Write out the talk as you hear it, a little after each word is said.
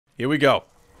Here we go.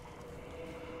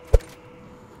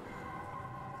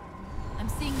 I'm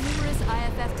seeing numerous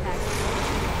IFF tags.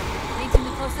 Painting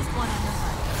the closest one on your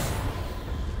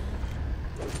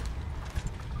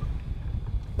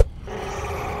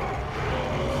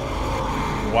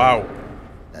HUD. Wow.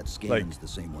 That scan's the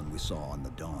same one we saw on the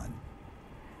Dawn.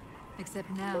 Except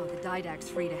now the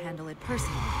Didact's free to handle it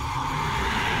personally.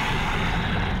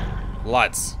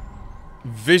 Lads,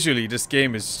 visually this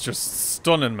game is just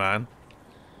stunning, man.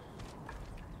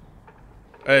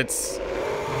 It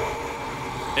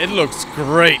looks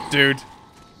great, dude.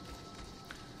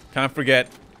 Can't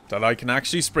forget that I can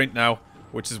actually sprint now,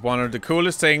 which is one of the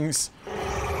coolest things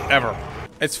ever.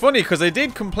 It's funny because I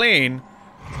did complain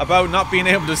about not being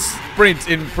able to sprint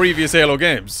in previous Halo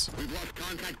games. We've lost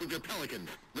contact with your Pelican.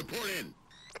 Report in.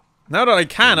 Now that I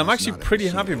can, I'm actually pretty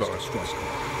happy about it.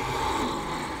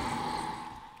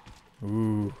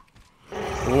 Ooh.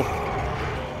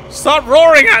 Oh. Stop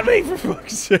roaring at me, for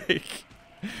fuck's sake.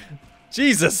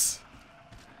 Jesus.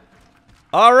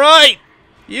 Alright.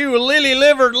 You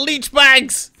lily-livered leech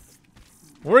bags.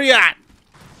 Where you at?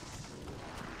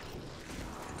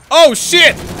 Oh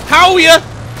shit! How ya?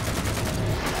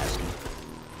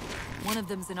 One of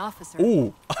them's an officer.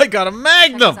 Ooh, I got a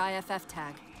magnum! Check his IFF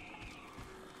tag.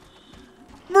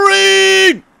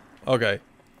 Marine! Okay.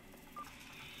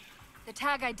 The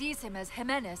tag IDs him as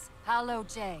Jimenez, Halo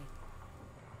J.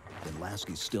 Then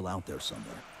Lasky's still out there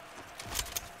somewhere.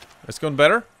 This gun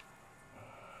better?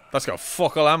 That's got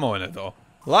fuck all ammo in it though.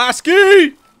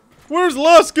 Lasky! Where's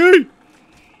Lasky?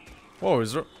 Whoa,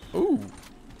 is there... Ooh.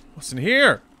 What's in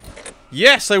here?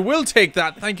 Yes, I will take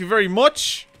that. Thank you very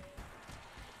much.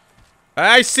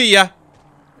 I see ya.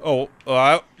 Oh,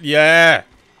 yeah.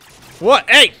 What?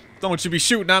 Hey! Don't you be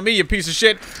shooting at me, you piece of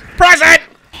shit. Press it!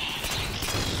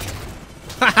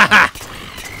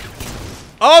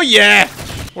 Oh, yeah.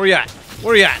 Where you at?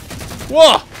 Where you at?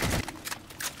 Whoa!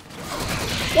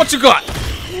 What you got?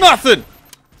 Nothing!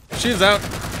 She's out.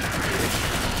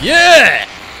 Yeah!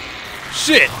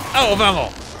 Shit! Out of ammo.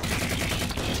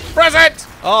 Press it!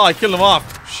 Oh, I killed him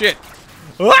off. Shit.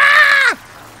 Ah!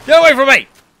 Get away from me!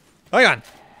 Hang on.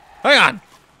 Hang on.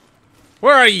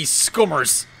 Where are you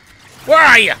scummers? Where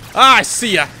are you? Ah, I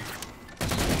see ya.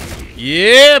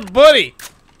 Yeah, buddy.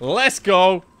 Let's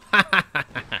go.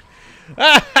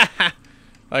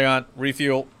 Hang on.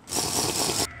 Refuel.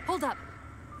 Hold up.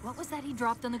 What was that he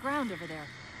dropped on the ground over there?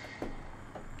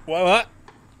 What?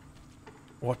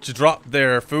 What you dropped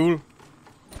there, fool?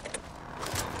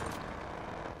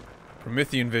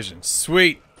 Promethean vision.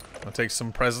 Sweet. I'll take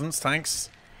some presents,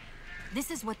 thanks. This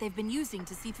is what they've been using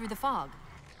to see through the fog.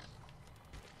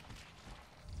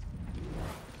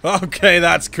 Okay,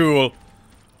 that's cool.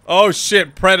 Oh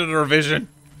shit, predator vision.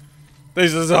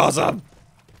 This is awesome.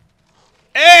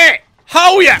 Hey!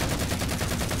 How ya?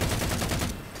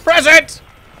 Present!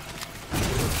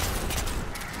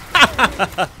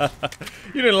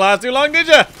 You didn't last too long, did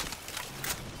ya?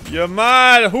 You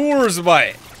mad whores,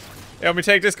 boy. Yeah, let me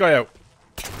take this guy out.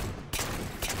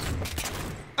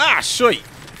 Ah, shite.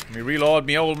 Let me reload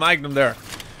me old magnum there.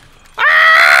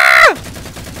 Ah! I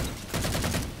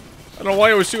don't know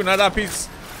why I was shooting at that piece.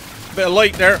 Bit of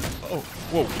light there. Oh,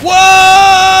 whoa.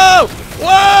 Whoa!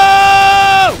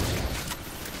 Whoa!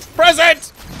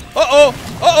 Present! Uh-oh!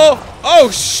 Uh-oh!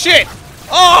 Oh, shit!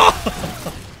 Oh!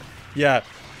 Yeah.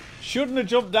 Shouldn't have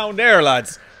jumped down there,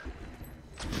 lads.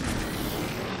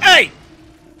 Hey!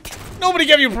 Nobody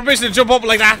gave you permission to jump up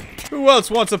like that. Who else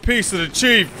wants a piece of the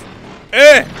chief?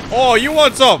 Eh? Oh, you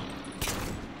want some?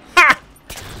 Ha!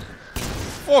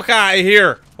 Fuck out of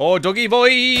here. Oh, Dougie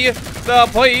boy. The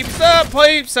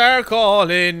pipes are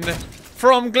calling.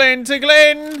 From glen to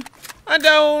glen. And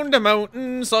down the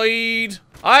mountainside.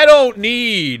 I don't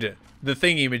need the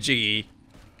thingy-majiggy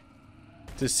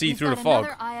to see through the fog.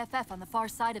 Another IFF on the far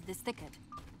side of this thicket.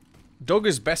 Doug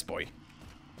is best boy.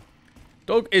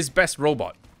 Doug is best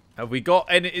robot. Have we got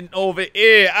anything over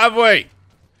here? Have we?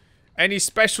 Any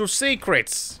special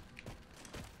secrets?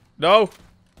 No?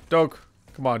 Doug.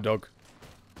 Come on, Doug.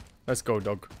 Let's go,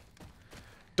 Doug.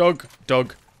 Doug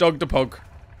the pug.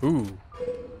 Ooh.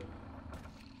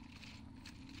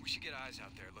 We should get eyes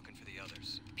out there looking for the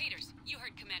others. Peters, you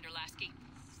heard Commander Lasky.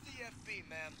 CFB,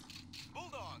 ma'am.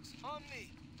 Bulldogs, on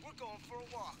me. We're going for a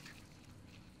walk.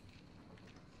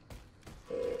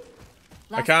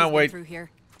 I can't wait. Through here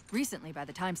recently by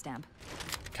the timestamp.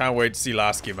 Can't wait to see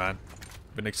Lasky, man.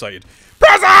 Been excited.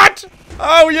 Present!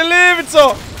 Oh, you leaving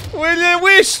so? Will you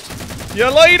wished? You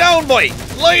lie down, boy.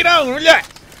 Lie down, will ya?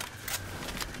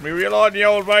 Me reload the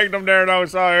old magnum there now,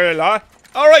 sorry, huh?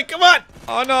 Alright, come on.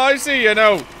 Oh no, I see you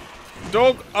now.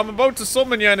 Doug, I'm about to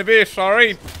summon you in a bit,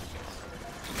 alright?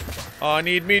 I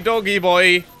need me doggy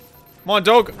boy. Come on,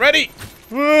 Doug. Ready?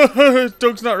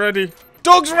 Doug's not ready.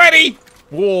 Doug's ready!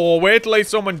 Whoa, wait till I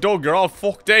summon Doug. You're all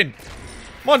fucked in.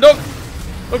 Come on, Doug.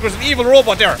 Look, there's an evil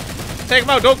robot there. Take him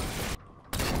out, Doug.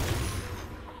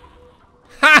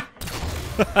 Ha!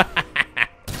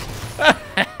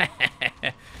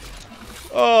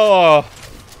 Oh.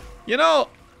 You know,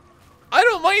 I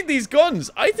don't mind these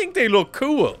guns. I think they look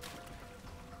cool.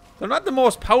 They're not the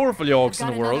most powerful yokes in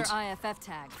the world. I've got another IFF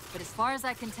tag, but as far as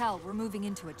I can tell, we're moving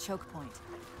into a choke point.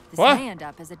 This What? may end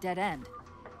up as a dead end.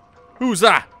 Who's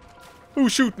that?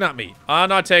 Who's shooting at me? I'm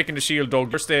not taking the shield,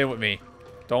 Doug. You're staying with me.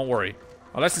 Don't worry.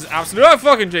 Unless it's absolute. Oh,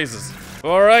 fucking Jesus.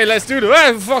 Alright, let's do the.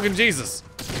 Oh, fucking Jesus.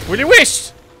 Will you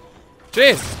wish?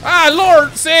 Jesus. Ah,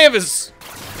 Lord, save us.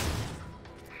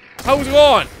 How's it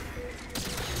going?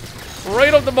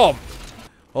 Right up the bum.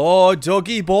 Oh,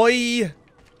 Dougie boy.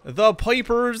 The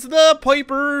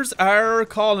pipers are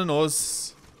calling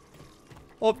us.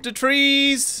 Up the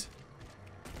trees.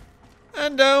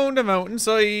 And down the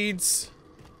mountainsides.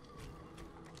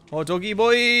 Oh, Dougie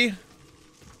boy.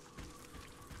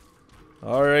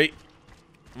 Alright.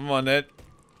 Come on, Ned.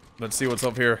 Let's see what's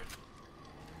up here.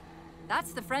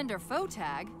 That's the friend or foe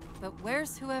tag, but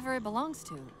where's whoever it belongs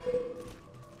to?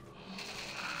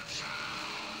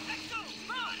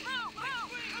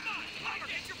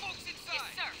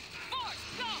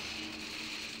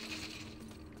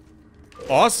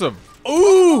 Awesome.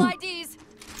 Ooh! IDs.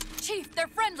 Chief, they're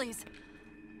friendlies.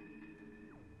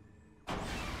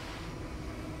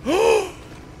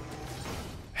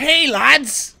 Hey,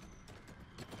 lads!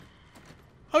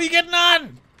 How you getting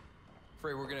on?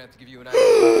 Afraid we're gonna have to give you an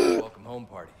idea. Welcome home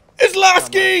party. It's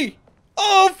Lasky!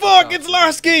 Oh, fuck, it's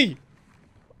Lasky!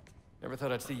 Never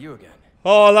thought I'd see you again.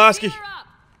 Oh, Lasky. Gear up.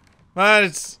 Man,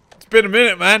 it's been a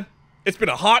minute, man. It's been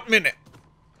a hot minute.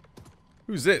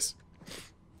 Who's this?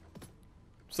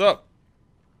 What's up?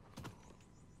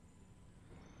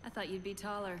 I thought you'd be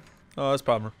taller. Oh, that's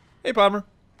Palmer. Hey, Palmer.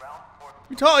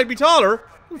 You thought I'd be taller?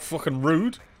 You're fucking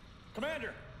rude.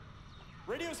 Commander,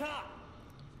 radio's hot.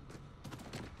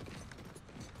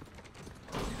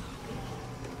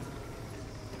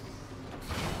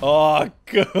 Oh,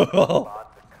 cool.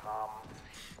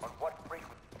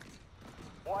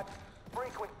 What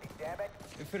frequency, damn it?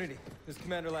 Infinity, this is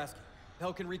Commander Lasky.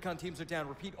 Pelican recon teams are down.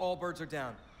 Repeat, all birds are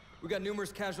down. We got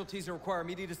numerous casualties and require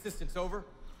immediate assistance. Over.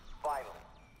 Finally.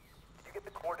 Did you get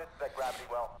the coordinates of that gravity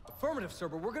well? Affirmative, sir,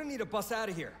 but we're gonna need a bus out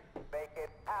of here. Make it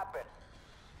happen.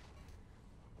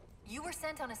 You were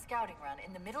sent on a scouting run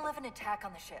in the middle of an attack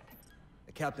on the ship.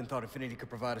 The captain thought Infinity could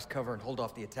provide us cover and hold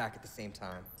off the attack at the same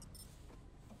time.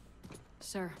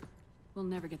 Sir, we'll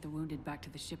never get the wounded back to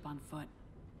the ship on foot.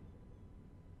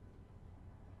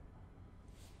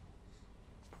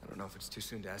 I don't know if it's too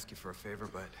soon to ask you for a favor,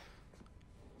 but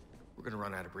we're gonna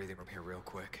run out of breathing room here real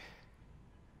quick.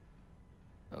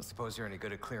 I don't suppose you're any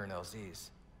good at clearing LZs.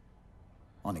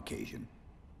 On occasion.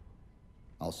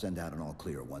 I'll send out an all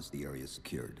clear once the area is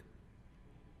secured.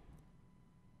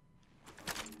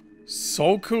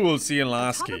 So cool seeing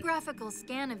Lasky. A topographical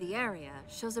scan of the area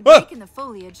shows a break in the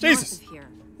foliage Jesus. north of here.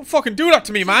 Don't fucking do that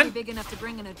to me, Should man. be big enough to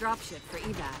bring in a dropship for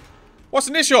evac. What's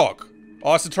an Ishok?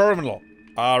 Oh, it's a terminal.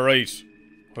 Alright.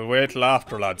 We'll wait till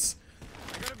after, lads.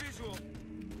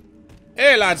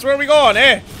 Hey, lads, where are we going,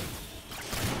 eh?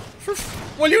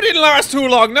 Well, you didn't last too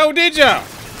long now, did ya?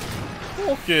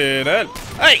 Fucking hell.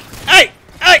 Hey! Hey!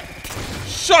 Hey!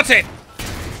 Shut it!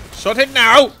 Shut it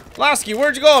now! Lasky,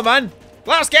 where'd you go, man?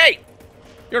 Lasky!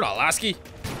 You're not Lasky.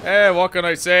 Eh, what can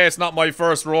I say? It's not my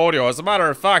first rodeo. As a matter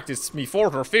of fact, it's me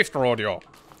 4th or 5th rodeo.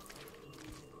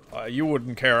 You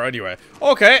wouldn't care anyway.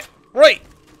 Okay, right.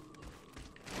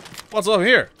 What's up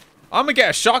here? I'm gonna get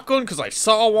a shotgun because I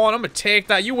saw one. I'm gonna take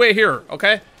that. You wait here,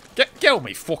 okay? Get out of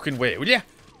my fucking way, will ya?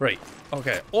 Right.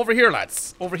 Okay. Over here,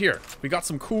 lads. Over here. We got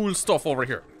some cool stuff over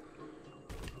here.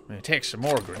 I'm gonna take some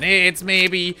more grenades,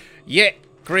 maybe. Yeah,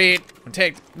 great. I'm gonna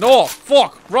take. No,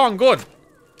 fuck. Wrong gun.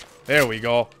 There we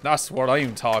go. That's what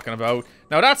I'm talking about.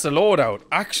 Now that's a loadout.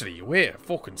 Actually, wait a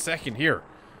fucking second here.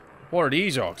 What are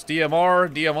these jokes?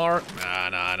 DMR? DMR?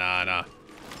 Nah.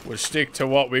 We'll stick to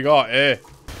what we got, eh?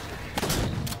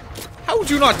 How would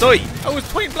you not die? I was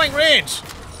point blank range.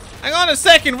 Hang on a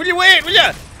second. Will you wait? Will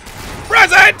you?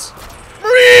 Present!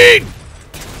 Marine!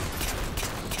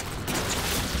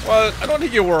 Well, I don't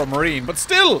think you were a Marine, but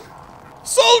still.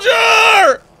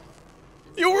 Soldier!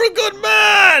 You were a good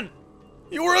man!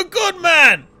 You were a good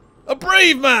man! A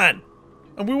brave man!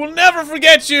 And we will never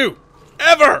forget you!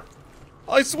 Ever!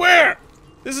 I swear!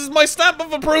 This is my stamp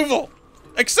of approval!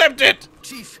 Accept it!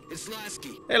 Chief, it's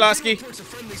Lasky. Hey, Lasky. Reports of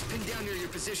friendlies pinned down near your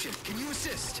position. Can you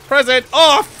assist? Present.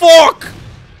 Oh, fuck!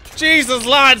 Jesus,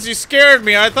 lads, you scared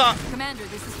me. I thought... Commander,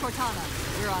 this is Cortana.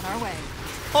 We're on our way.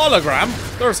 Hologram?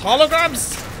 There's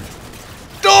holograms?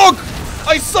 Doug!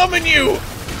 I summon you!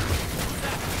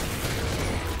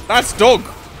 That's Doug.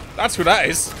 That's who that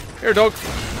is. Here, Doug.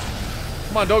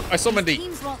 Come on, Doug. I summoned thee.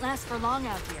 Teams won't last for long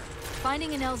out here.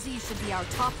 Finding an LZ should be our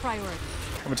top priority.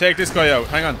 I'm gonna take this guy out.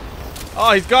 Hang on.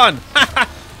 Oh, he's gone.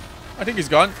 I think he's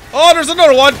gone. Oh, there's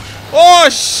another one. Oh,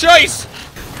 shite.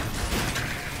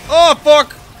 Oh,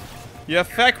 fuck. You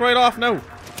feck right off now.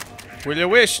 Will you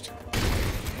wish? Do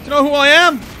you know who I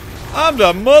am? I'm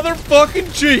the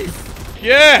motherfucking chief.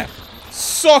 Yeah.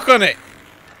 Suck on it.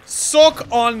 Suck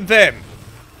on them.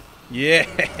 Yeah.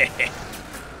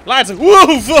 Lads,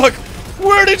 whoa, fuck.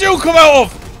 Where did you come out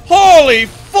of? Holy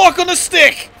fuck on a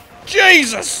stick.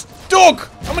 Jesus. Doug,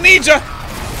 I'm gonna need ya.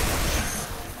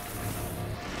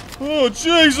 Oh,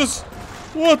 Jesus.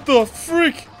 What the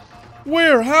freak?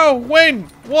 Where? How? When?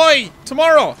 Why?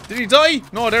 Tomorrow? Did he die?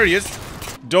 No, there he is.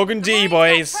 Doug and D,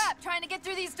 boys. Trying to get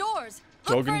through these doors.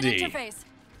 Doug and D.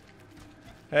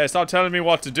 Hey, stop telling me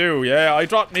what to do, yeah? I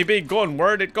dropped me big gun.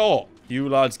 Where'd it go? You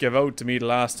lads gave out to me the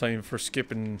last time for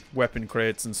skipping weapon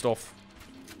crates and stuff.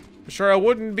 Sure, I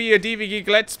wouldn't be a DV Geek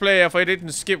Let's Play if I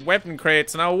didn't skip weapon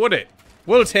crates, now would it?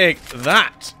 We'll take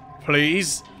that,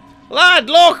 please. Lad,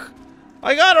 look!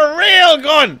 I got a real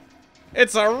gun!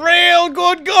 It's a real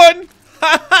good gun!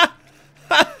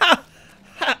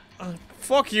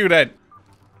 Fuck you then.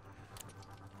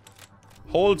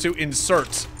 Hold to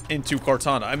insert into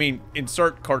Cortana. I mean,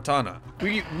 insert Cortana.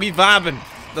 We vabbing.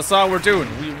 That's all we're doing.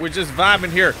 We're just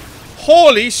vabbing here.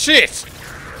 Holy shit!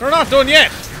 They're not done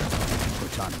yet.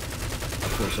 Cortana,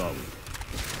 of course are we?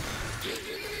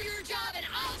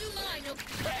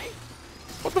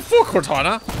 What the fuck,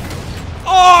 Cortana?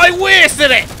 Oh, I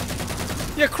wasted it!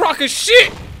 You crock of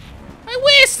shit! I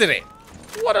wasted it!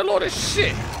 What a load of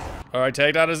shit! Alright,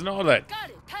 take that as an all then. Got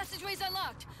it. Passageway's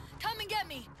unlocked. Come and get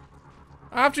me.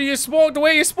 After you spoke the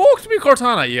way you spoke to me,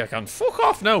 Cortana, you can fuck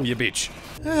off now, you bitch.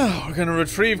 We're gonna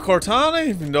retrieve Cortana,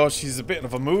 even though she's a bit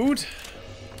of a mood.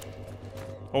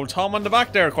 Old Tom on the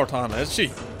back there, Cortana, is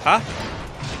she? Huh?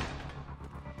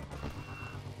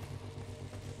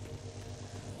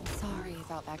 Sorry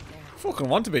about back there. Fucking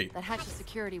want to be. That hatch of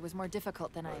security was more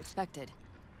difficult than I expected.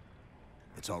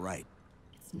 It's all right.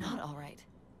 It's not all right.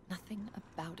 Nothing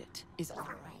about it is all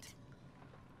right.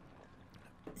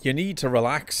 You need to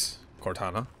relax,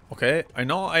 Cortana, okay? I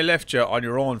know I left you on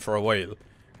your own for a while,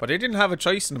 but I didn't have a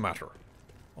choice in the matter,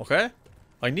 okay?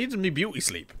 I needed me beauty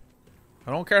sleep.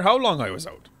 I don't care how long I was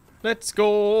out. Let's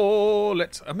go.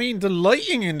 I mean, the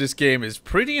lighting in this game is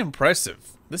pretty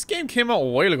impressive. This game came out a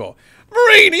while ago.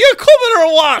 Marine, are you coming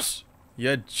or what?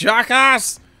 You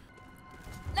jackass.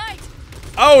 Knight!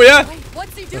 Oh, yeah? Wait,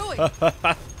 what's he doing?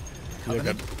 You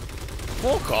can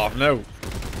fuck off now.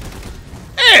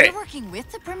 Hey! You're working with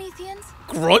the Prometheans?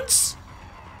 Grunts?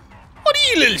 What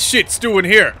are you little shits doing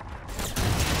here?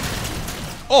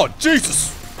 Oh,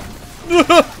 Jesus!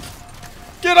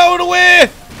 Get out of the way!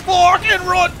 Fucking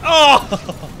run! Oh,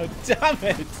 damn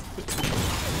it!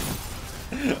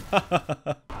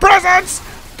 Presents!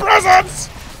 Presents!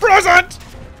 Present!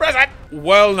 Present!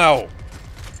 Well, now.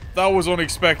 That was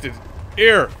unexpected.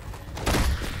 Here.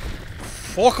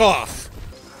 Fuck off.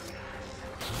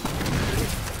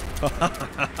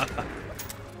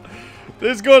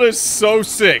 This gun is so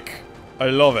sick. I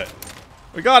love it.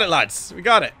 We got it, lads. We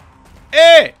got it.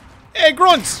 Hey! Hey,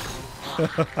 grunts!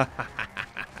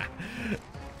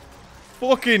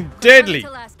 Fucking deadly.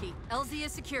 LZ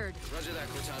is secured. Roger that,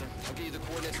 Cortana. I'll give you the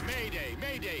coordinates. Mayday!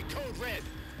 Mayday! Code red!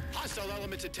 Hostile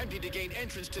elements attempting to gain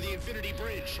entrance to the Infinity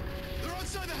Bridge. They're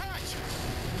outside the hatch!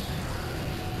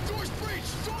 Doors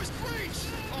breached! Doors breached!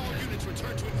 All units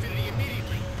return to Infinity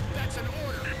immediately. That's an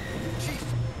order. Chief,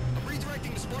 I'm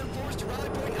redirecting the Spartan force to rally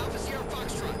point Alpha Sierra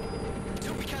Foxtrot.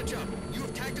 Until we catch up, you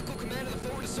have tactical command of the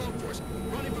forward assault force.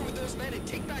 Rendezvous with those men and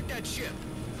take back that ship.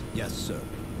 Yes, sir.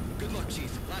 Good luck,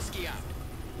 Chief. Lasky out.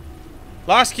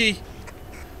 Lasky,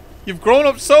 you've grown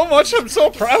up so much. I'm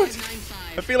so proud.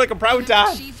 I feel like a proud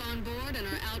dad. Chief on board and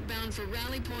are outbound for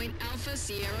Rally Point Alpha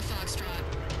Sierra Foxtrot.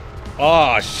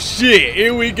 Oh shit!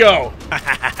 Here we go.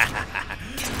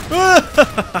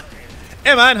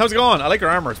 Hey man, how's it going? I like your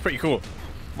armor. It's pretty cool.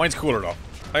 Mine's cooler though.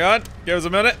 Hang on. Give us a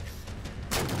minute.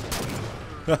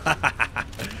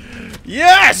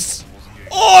 Yes!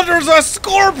 Oh, there's a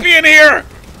scorpion here.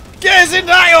 Get us in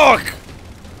that hook.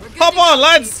 Hop on,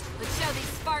 lads. Let's show these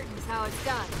Spartans how it's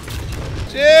done.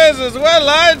 Jesus, well,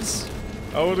 lads.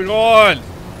 How's it going?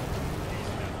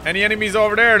 Any enemies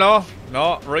over there? No?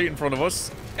 No, right in front of us.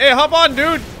 Hey, hop on,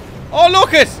 dude. Oh,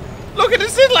 look at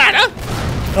this ladder.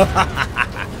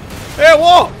 Hey,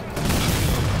 whoa.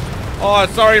 Oh,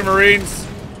 sorry, Marines.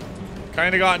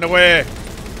 Kinda got in the way.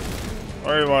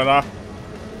 Sorry about that.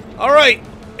 Alright,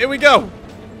 here we go.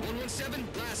 117,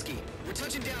 Lasky. We're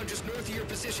touching down just north of your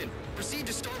position. Proceed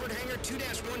to starboard hangar 2-19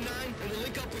 and we'll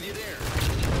link up with you there.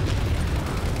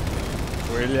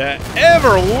 Will ya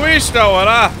ever wish though,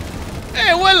 that?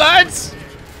 Hey, well, lads.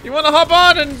 You wanna hop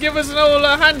on and give us an old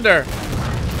hand there?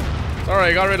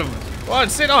 Sorry, I got rid of him. Go on,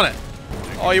 sit on it.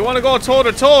 Oh, you wanna go toe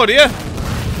to toe, do you?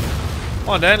 Come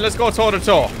on then, let's go toe to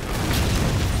toe.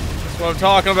 That's what I'm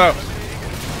talking about.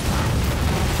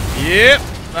 Yep,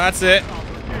 that's it.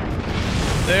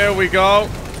 There we go.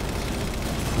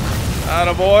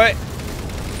 Attaboy.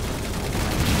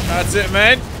 That's it,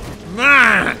 man.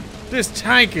 Man, this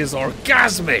tank is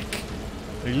orgasmic.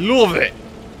 I love it.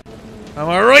 Am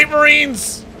I right,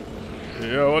 Marines?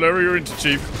 Yeah, whatever you're into,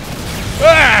 Chief.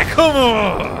 Ah, come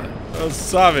on. That's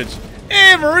savage.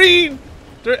 Hey, Marine.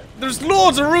 There's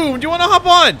loads of room. Do you want to hop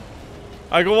on?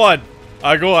 I go on.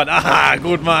 I go on. Ah,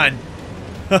 good man.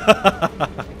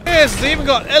 Yes, they even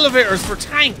got elevators for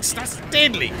tanks. That's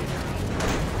deadly.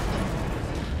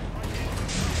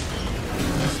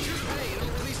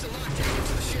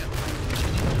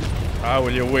 Ah,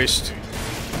 well, you wished.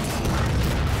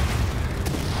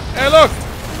 Hey, look!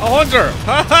 A hunter!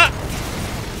 Haha!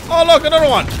 Oh, look, another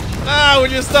one! Ah,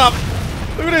 will you stop?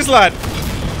 Look at this lad!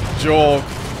 Joke.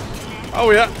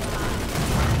 Oh, yeah.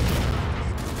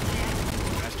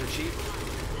 Master Chief,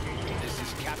 this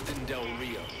is Captain Del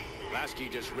Rio. Lasky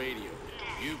just radioed.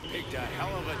 You picked a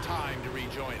hell of a time to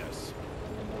rejoin us.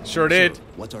 Sure did. Sir,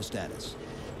 what's our status?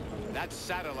 That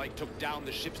satellite took down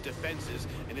the ship's defenses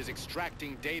and is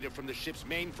extracting data from the ship's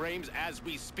mainframes as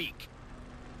we speak.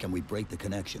 Can we break the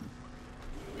connection?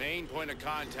 Main point of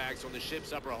contact's on the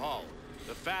ship's upper hull.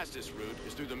 The fastest route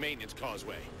is through the maintenance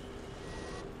causeway.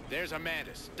 There's a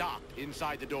Mantis docked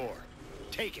inside the door.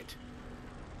 Take it.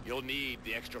 You'll need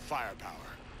the extra firepower.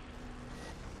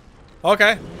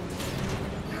 Okay.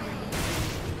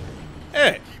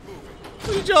 Hey,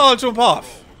 why did you all jump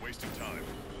off?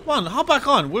 Come on, hop back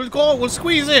on. We'll go, we'll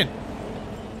squeeze in.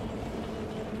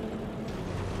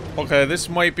 Okay, this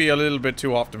might be a little bit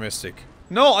too optimistic.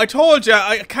 No, I told you,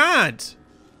 I can't.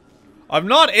 I'm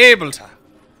not able to.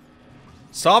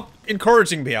 Stop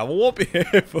encouraging me, I won't be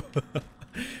able.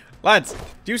 Lads,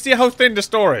 do you see how thin the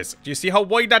store is? Do you see how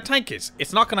wide that tank is?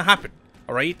 It's not gonna happen,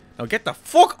 alright? Now get the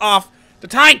fuck off the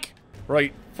tank!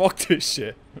 Right, fuck this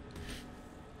shit.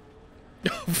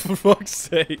 For fuck's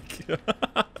sake.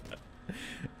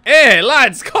 Hey,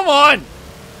 lads, come on!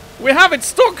 We have it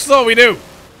stuck, so we do!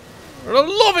 For the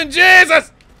loving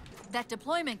Jesus! That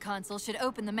deployment console should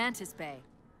open the Mantis Bay.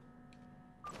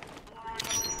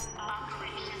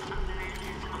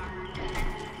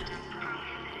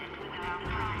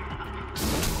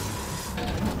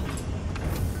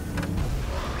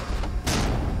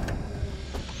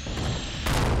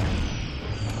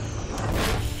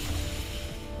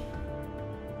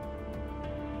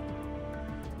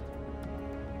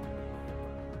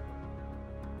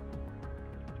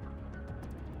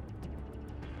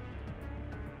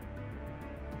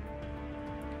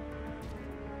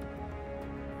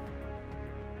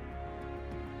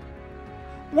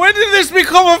 When did this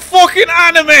become a fucking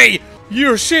anime?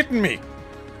 You're shitting me.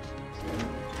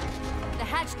 The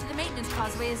hatch to the maintenance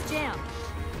causeway is jammed.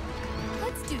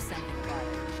 Let's do something about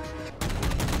it.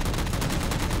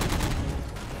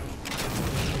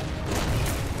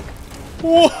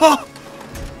 What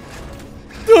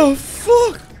the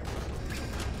fuck?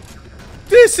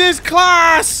 This is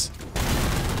class!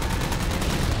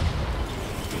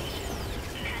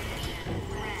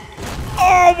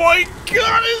 Oh my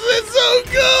god, is it so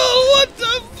cool? What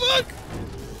the fuck?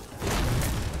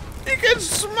 You can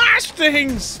smash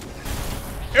things!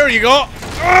 Here you go.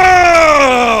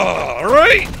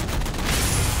 Right.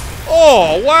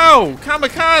 Oh, wow.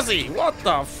 Kamikaze. What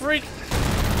the freak?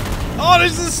 Oh,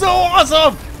 this is so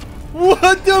awesome.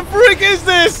 What the frick is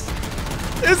this?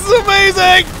 This is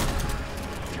amazing.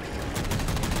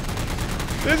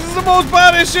 This is the most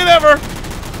badass shit ever.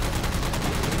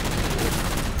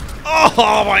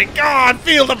 Oh my god,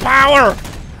 feel the power!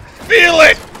 Feel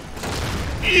it!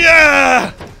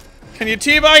 Yeah! Can you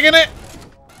teabag in it?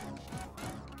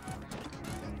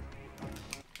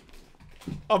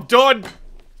 I'm done!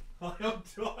 I'm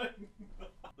done!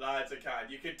 Lads, I can't.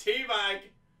 You can teabag!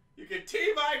 You can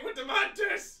teabag with the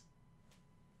Mantis!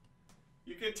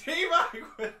 You can teabag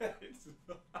with it!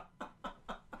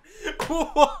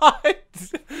 What?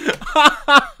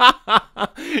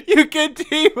 You can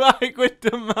teabag with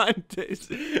the Mantis.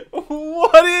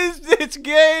 What is this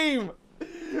game?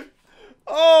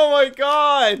 Oh my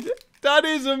god. That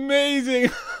is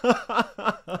amazing.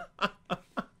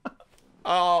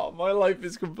 Oh, my life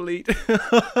is complete.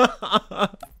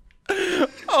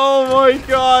 Oh my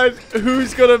god.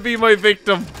 Who's gonna be my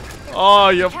victim? Oh,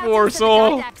 you poor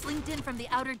soul. The Didax linked in from the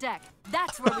outer deck.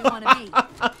 That's where we want to be.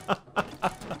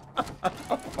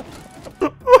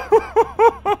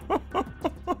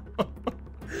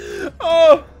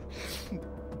 Oh.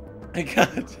 I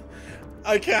can't.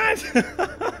 I can't.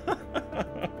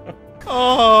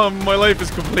 Oh, my life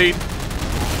is complete.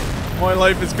 My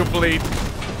life is complete.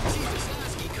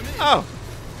 Oh,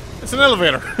 it's an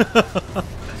elevator. We've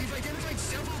identified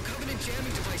several Covenant jamming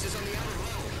devices on the outer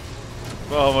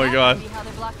hull. Oh my god. That might be how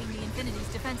they're blocking the Infinity's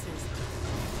defenses.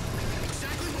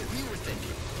 Exactly what we were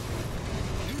thinking.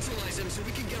 Neutralize them so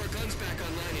we can get our guns back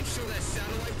online and show that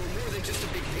satellite we're more than just a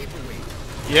big paperweight.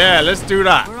 Yeah, let's do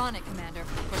that. We're on it, Commander.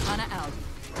 Cortana out.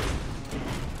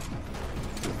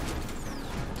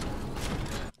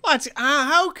 What?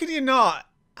 How can you not?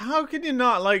 How can you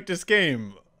not like this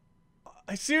game?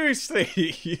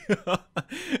 Seriously.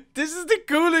 This is the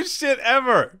coolest shit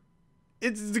ever.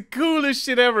 It's the coolest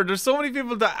shit ever. There's so many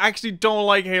people that actually don't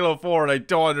like Halo 4 and I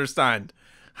don't understand.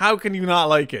 How can you not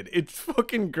like it? It's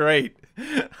fucking great.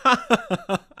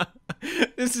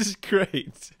 This is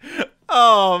great.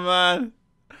 Oh, man.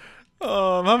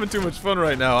 Oh, I'm having too much fun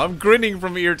right now. I'm grinning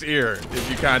from ear to ear, if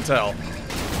you can't tell.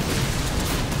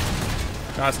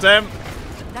 Got them.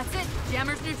 That's it.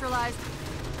 Jammers neutralized.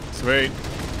 Sweet.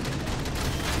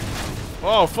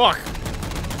 Oh, fuck.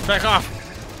 Back off.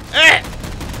 Eh!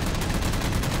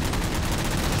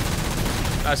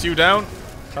 That's you down.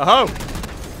 Oh-ho.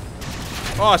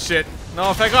 Oh, shit.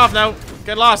 No, back off now.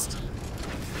 Get lost.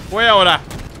 Way out of that.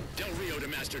 Del Rio to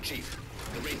Master Chief.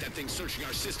 The rate that thing's searching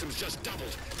our systems just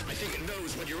doubled. I think it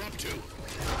knows what you're up to.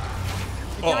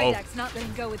 The Didac's not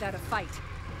letting go without a fight.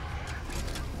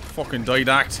 Fucking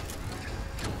Didact.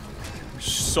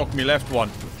 Suck me left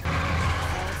one.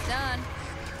 Well, it's done.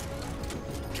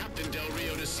 Captain Del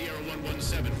Rio to Sierra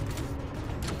 117.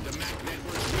 The MAC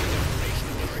network's wind operation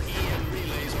with our EM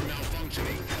relays are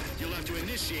malfunctioning. You'll have to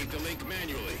initiate the link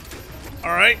manually.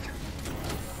 Alright.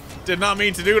 Did not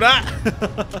mean to do that.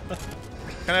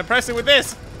 Can I press it with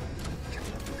this?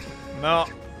 No.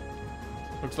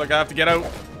 Looks like I have to get out.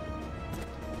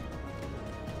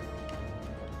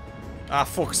 Ah,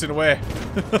 fuck, it's in the way.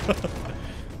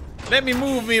 Let me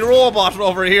move me robot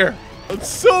over here. That's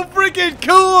so freaking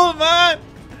cool, man.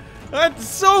 That's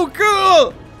so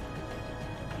cool.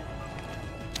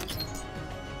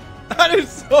 That is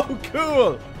so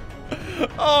cool.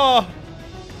 Oh,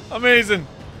 amazing.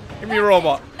 Give me a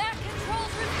robot. Mac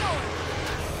controls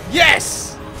restored.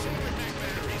 Yes.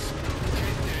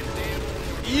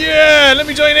 Yeah, let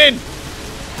me join in.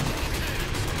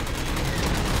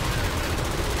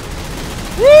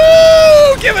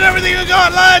 Woo! Give it everything you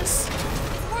got, lads!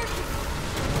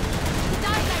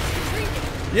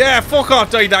 Yeah, fuck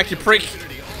off, Didac, you prick.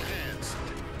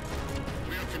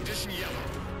 We are condition yellow.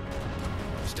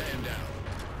 Stand down.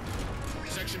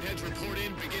 Section heads report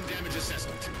in. Begin damage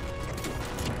assessment.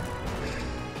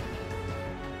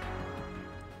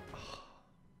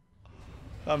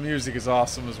 That music is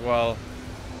awesome as well.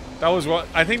 That was what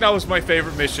I think that was my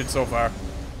favorite mission so far.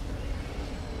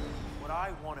 What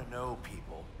I want to know,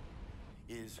 people,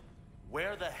 is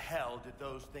where the hell did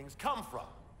those things come from?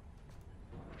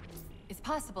 It's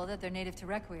possible that they're native to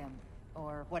Requiem,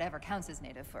 or whatever counts as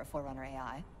native for a Forerunner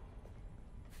AI.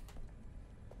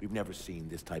 We've never seen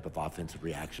this type of offensive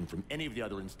reaction from any of the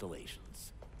other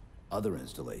installations. Other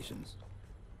installations?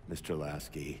 Mr.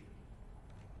 Lasky.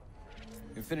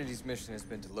 Infinity's mission has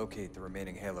been to locate the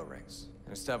remaining Halo rings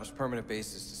and establish permanent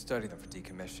bases to study them for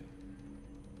decommission.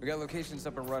 We got locations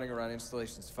up and running around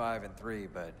installations 5 and 3,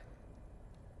 but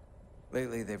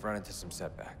lately they've run into some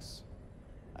setbacks.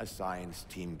 A science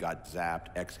team got zapped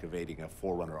excavating a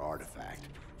Forerunner artifact.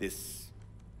 This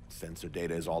sensor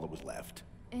data is all that was left.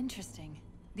 Interesting.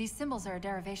 These symbols are a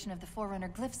derivation of the Forerunner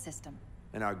glyph system.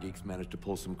 And our geeks managed to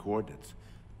pull some coordinates.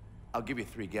 I'll give you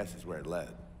 3 guesses where it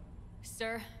led.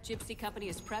 Sir, Gypsy Company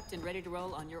is prepped and ready to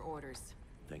roll on your orders.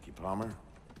 Thank you, Palmer.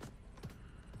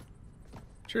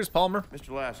 Cheers, Palmer. Mr.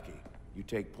 Lasky, you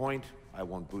take point. I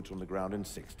want boots on the ground in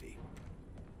 60.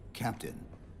 Captain.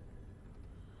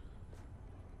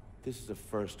 This is a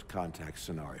first contact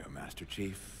scenario, Master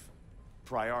Chief.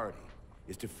 Priority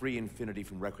is to free Infinity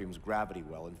from Requiem's gravity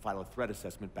well and file a threat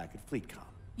assessment back at FleetCom.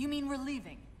 You mean we're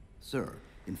leaving? Sir,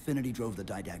 Infinity drove the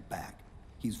Didac back.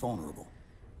 He's vulnerable.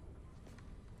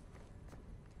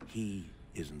 He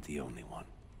isn't the only one.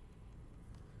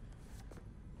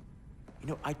 You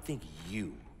know, I think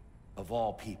you, of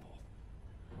all people,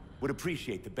 would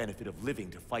appreciate the benefit of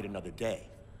living to fight another day.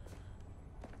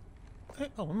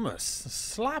 Oh, I'm gonna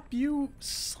slap you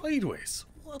sideways.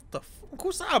 What the fuck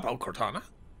was that about, Cortana?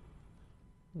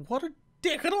 What a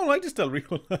dick. I don't like this Del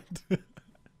Rio lad.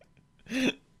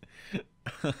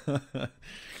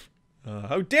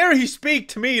 How dare he speak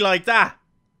to me like that?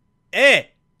 Eh?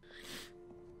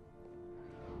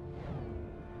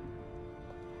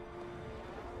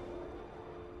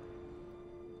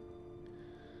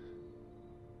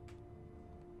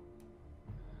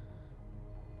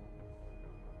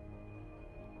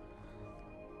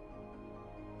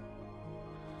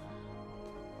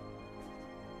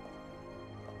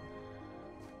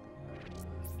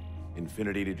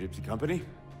 Infinity to Gypsy Company?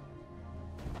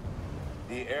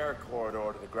 The air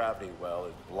corridor to the gravity well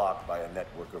is blocked by a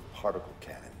network of particle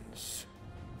cannons.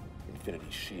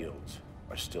 Infinity's shields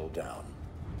are still down.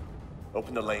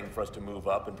 Open the lane for us to move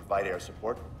up and provide air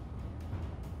support.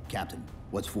 Captain,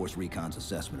 what's Force Recon's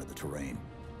assessment of the terrain?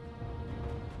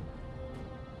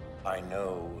 I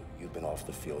know you've been off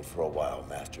the field for a while,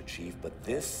 Master Chief, but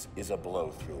this is a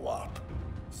blow-through op.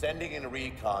 Sending in a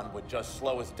recon would just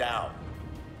slow us down.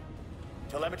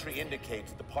 Telemetry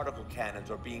indicates the particle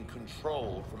cannons are being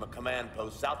controlled from a command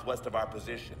post southwest of our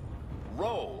position.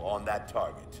 Roll on that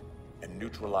target and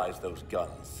neutralize those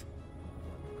guns.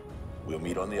 We'll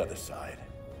meet on the other side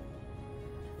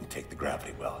and take the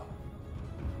gravity well.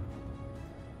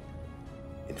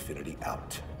 Infinity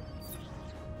out.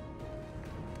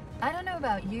 I don't know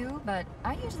about you, but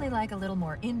I usually like a little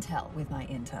more intel with my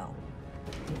intel.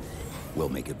 We'll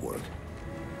make it work.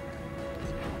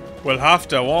 We'll have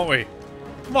to, won't we?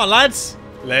 Come on, lads.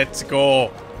 Let's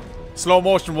go. Slow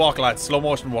motion walk, lads. Slow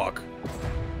motion walk.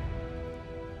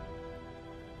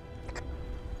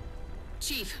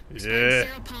 Chief, Yeah.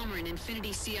 Sarah Palmer in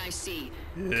Infinity CIC.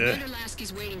 Yeah. Commander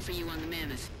Lasky's waiting for you on the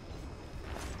Mammoth.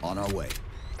 On our way.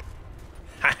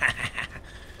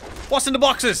 What's in the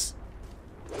boxes?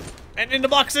 And in the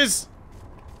boxes.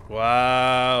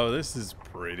 Wow, this is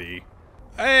pretty.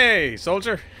 Hey,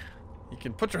 soldier. You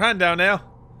can put your hand down now.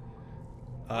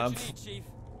 What you need, Chief?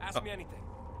 Ask me anything.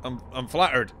 I'm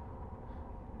flattered.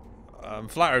 I'm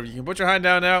flattered. You can put your hand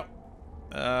down now.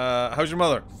 How's your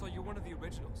mother? So you're one of the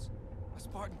originals. A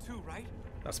Spartan too, right?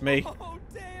 That's me. Oh,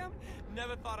 damn.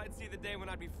 Never thought I'd see the day when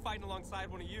I'd be fighting alongside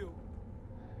one of you.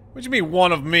 What do you mean,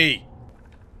 one of me?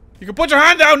 You can put your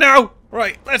hand down now!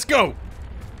 Right, let's go!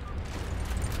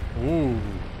 Ooh.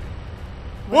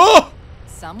 Whoa!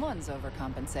 Someone's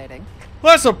overcompensating.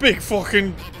 That's a big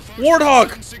fucking warthog!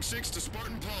 766 to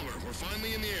Spartan Palmer. We're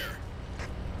finally in the air.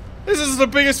 This is the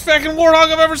biggest fucking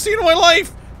warthog I've ever seen in my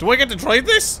life! Do I get to drive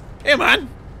this? Hey, man!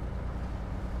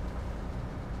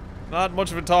 Not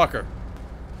much of a talker.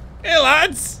 Hey,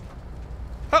 lads!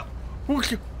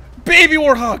 Baby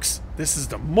warthogs! This is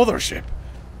the mothership.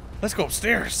 Let's go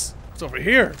upstairs. It's over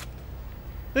here.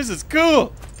 This is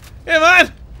cool. Hey,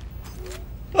 man!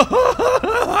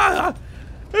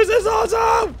 This is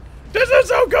awesome! This is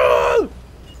so cool!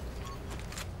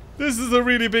 This is a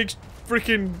really big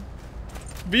freaking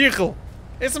vehicle.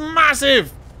 It's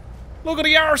massive! Look at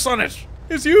the arse on it.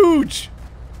 It's huge!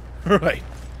 Right.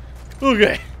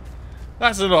 Okay.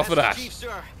 That's enough of that. Chief,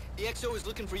 sir. The XO is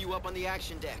looking for you up on the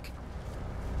action deck.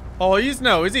 Oh, he is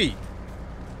now, is he?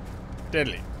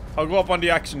 Deadly. I'll go up on the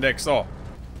action deck, so.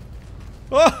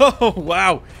 Oh,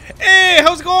 wow. Hey,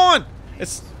 how's it going?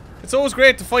 It's always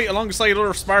great to fight alongside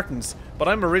other Spartans, but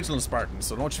I'm original Spartan,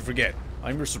 so don't you forget.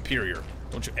 I'm your superior.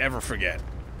 Don't you ever forget.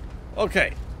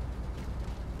 Okay.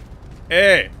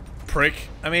 Hey, prick.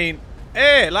 I mean,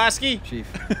 hey, Lasky. Chief.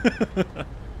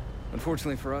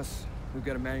 Unfortunately for us, we've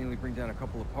got to manually bring down a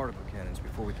couple of particle cannons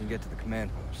before we can get to the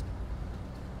command post.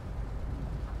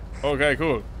 Okay,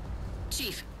 cool.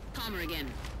 Chief, Palmer again.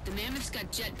 The Mammoth's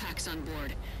got jetpacks on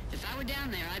board. If I were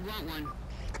down there, I'd want one.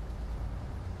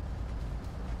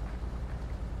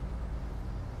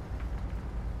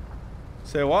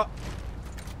 Say what?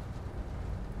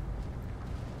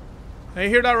 Did I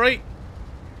hear that right?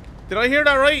 Did I hear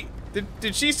that right?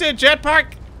 Did she say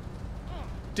jetpack?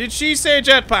 Did she say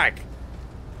jetpack?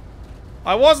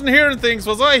 I wasn't hearing things,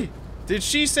 was I? Did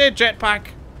she say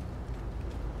jetpack?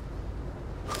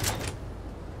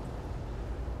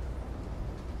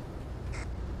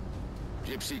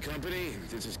 Gypsy Company,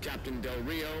 this is Captain Del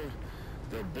Rio.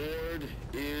 The board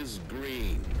is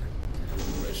green.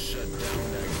 Let's shut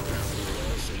down that gravity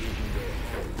well so we can go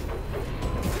home.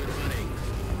 Good hunting.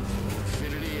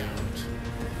 Infinity out.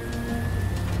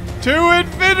 To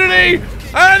infinity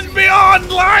and beyond,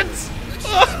 lads!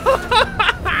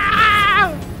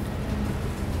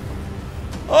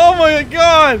 Oh my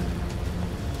god!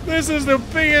 This is the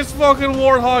biggest fucking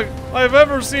warthog I've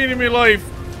ever seen in my life,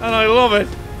 and I love it.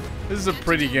 This is a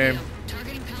pretty game.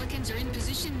 Targeting Pelicans are in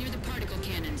position near the particle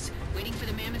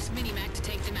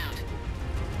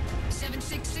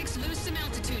 6, lose some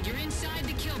altitude. You're inside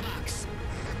the kill box.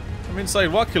 I'm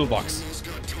inside what kill box? Almost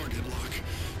got target lock.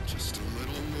 Just a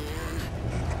little more.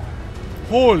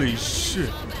 Holy shit.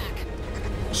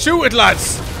 Shoot it,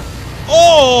 lads!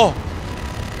 Oh!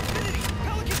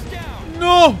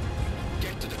 No!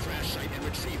 Get to the crash site and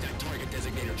retrieve that target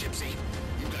designator, Gypsy.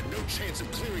 You've got no chance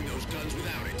of clearing those guns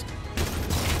without it.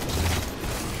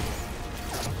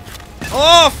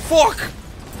 Oh, fuck!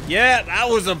 Yeah, that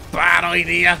was a bad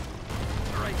idea.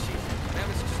 Alright, Chief.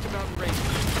 Mammoth's just about ready.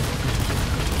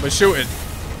 But shooting.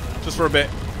 Just for a bit.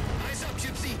 Eyes up,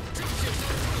 Gypsy. Dropship's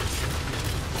on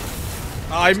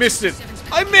approach. Oh, I missed it.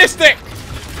 I missed it!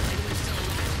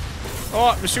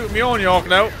 Oh, I'm shooting my own York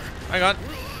now. Hang on.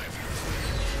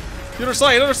 The other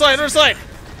side, other side, other side!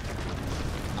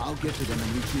 I'll get to them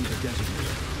and retrieve the designator.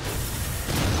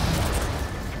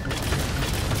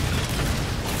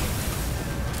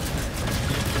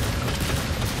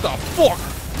 The fuck?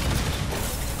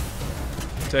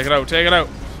 Take it out, take it out.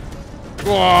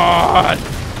 God!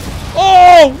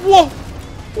 Oh, whoa!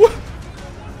 What?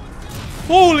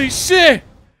 Holy shit!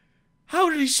 How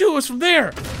did he shoot us from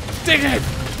there? Dig it!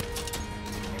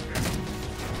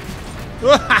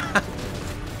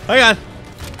 Hang on.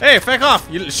 Hey, fuck off,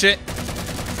 you little shit.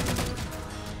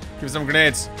 Give me some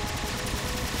grenades.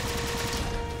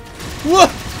 Whoa!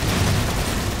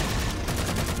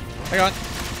 Hang on.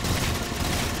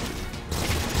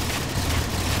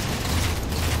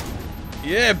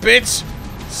 Yeah, bitch!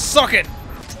 Suck it!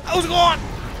 How's it going?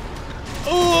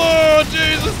 Oh,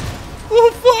 Jesus!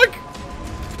 Oh, fuck!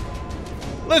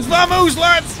 Let's vamoose,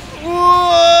 lads!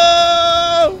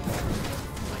 Whoa!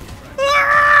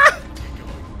 Ah!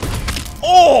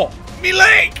 Oh! Me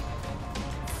leg!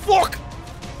 Fuck!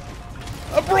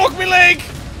 I broke me leg!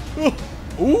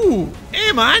 Ooh!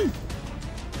 Hey, man!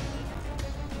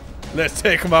 Let's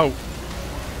take him out.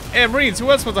 Hey, Marines, who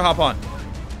else wants to hop on?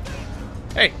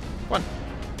 Hey, come on.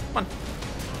 Come on.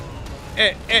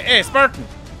 Hey, Spartan!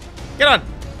 Get on!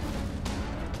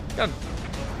 Get on.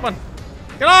 Come on.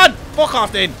 Get on! Fuck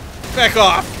off then! Back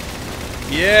off!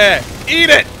 Yeah! Eat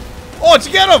it! Oh, did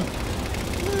you get him?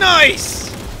 Nice!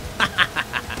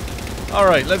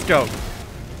 Alright, let's go. I didn't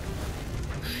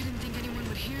think anyone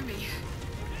would hear me.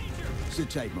 Sit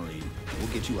tight, Marine. We'll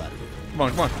get you out of here. Come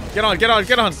on, come on. Get on, get on,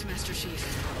 get on! Master Chief.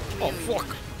 Oh,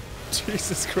 fuck.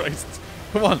 Jesus Christ.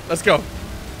 Come on, let's go.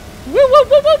 Woo, woo, woo,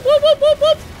 woo, woo, woo, woo,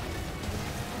 woo.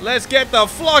 Let's get the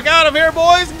flock out of here,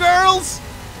 boys and girls!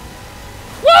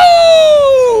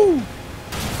 Woo!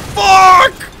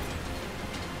 Fuck!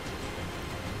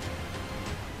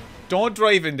 Don't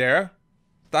drive in there.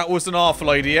 That was an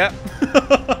awful idea.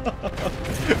 Fuck.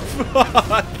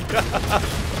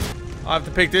 I have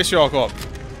to pick this yoke up.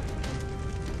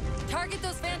 Target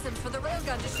those phantoms for the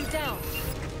railgun to shoot down.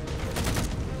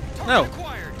 No.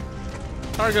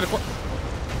 Target acquired.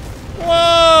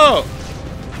 Whoa!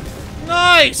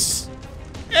 Nice!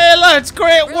 Hey lads,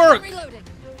 great work!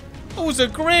 That was a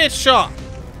great shot.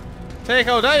 Take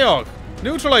out that yoke.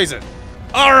 Neutralize it.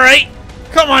 Alright!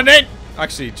 Come on then!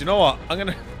 Actually, do you know what?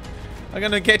 I'm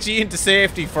gonna get you into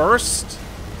safety first.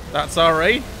 That's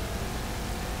alright.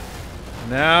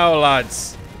 Now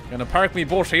lads. I'm gonna park me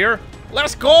boat here.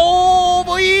 Let's go,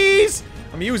 boys!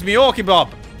 I'm gonna use me Okie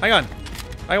Bob. Hang on.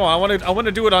 Hang on, I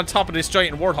wanna do it on top of this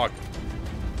giant warthog.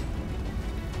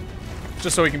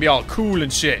 Just so we can be all cool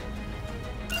and shit.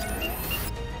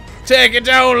 Take it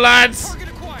down, lads!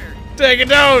 Take it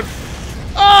down!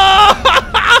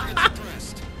 Oh!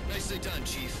 Nicely done,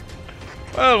 Chief.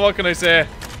 Well, what can I say?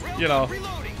 You know.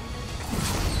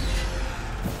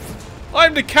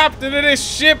 I'm the captain of this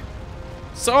ship!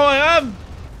 So I am!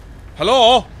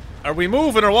 Hello? Are we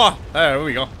moving or what? There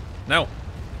we go. Now.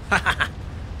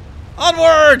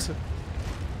 Onward!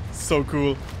 So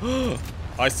cool.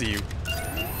 I see you.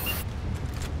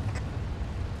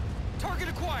 Target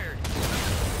acquired.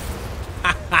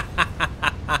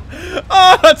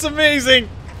 Oh, that's amazing!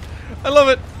 I love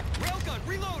it. Railgun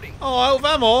reloading. Oh, out of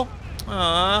ammo.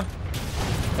 Ah.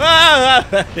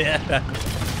 Yeah.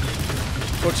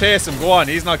 Go chase him. Go on.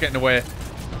 He's not getting away.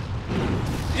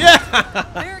 Yeah.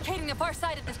 Barricading the far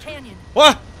side of this canyon.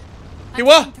 What? He I'm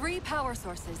what? using 3 power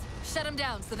sources. Shut them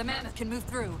down so the mammoth can move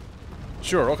through.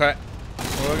 Sure. Okay.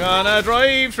 We're gonna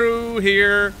drive through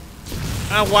here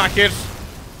and whack it.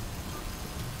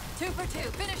 2 for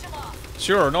 2. Finish him off.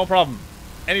 Sure. No problem.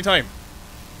 Anytime.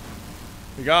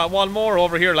 We got one more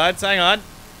over here, lads. Hang on.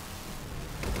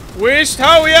 Wished,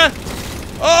 how are ya?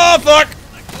 Oh, fuck.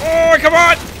 Oh, come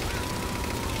on.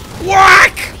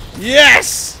 Whack!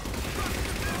 Yes!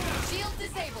 Shield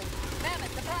disabled.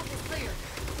 Mammoth, the path is clear.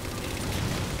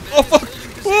 Oh, fuck.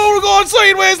 Oh, we're going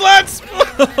sideways, lads.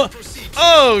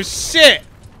 Oh, shit.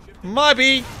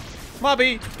 Mobby!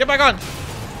 Mobby! Get back on!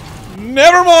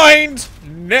 Never mind!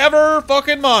 Never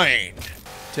fucking mind!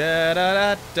 Da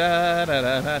da da da da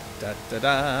da da da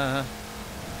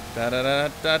da da da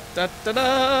da da da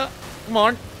da. Come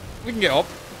on. We can get up.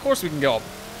 Of course we can get up.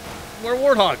 We're a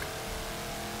warthog.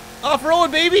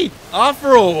 Off-road, baby!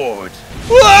 Off-road!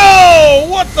 Whoa!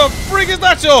 What the frig is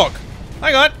that yoke?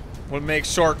 Hang on. We'll make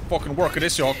short fucking work of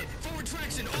this yoke.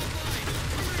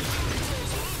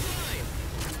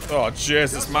 Oh,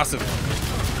 jeez, it's massive. The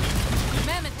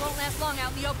mammoth won't last long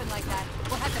out in the open like that.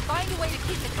 We'll have to find a way to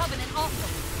keep the Covenant off them.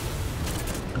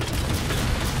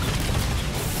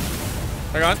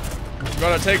 Hang on.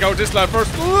 Gotta take out this lad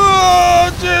first. Oh,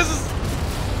 Jesus!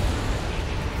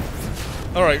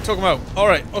 Alright, took him out.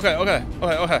 Alright,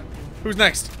 okay. Who's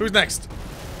next? Who's next?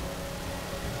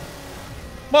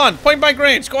 Come on, point blank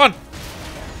range, go on.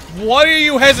 Why are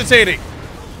you hesitating?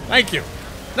 Thank you.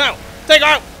 Now, take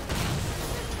out!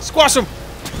 Squash him!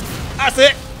 That's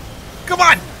it! Come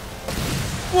on!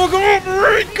 Oh, come on,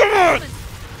 Marine! Come on!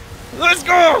 Let's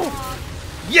go!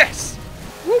 Yes!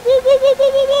 Whoop, whoop, whoop, whoop,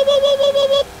 whoop, whoop, whoop, whoop, whoop,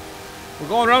 whoop. We're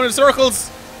going around in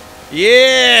circles.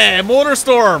 Yeah! Motor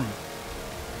storm!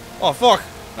 Oh, fuck.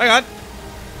 Hang on.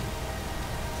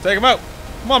 Take him out.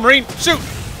 Come on, Marine. Shoot!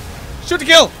 Shoot to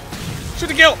kill! Shoot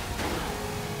to kill!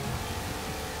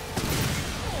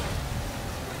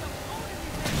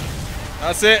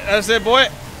 That's it, boy.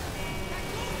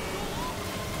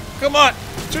 Come on!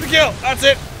 Shoot to kill! That's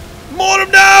it! Mow him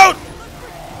down!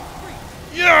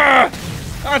 Yeah!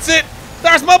 That's it!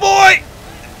 That's my boy!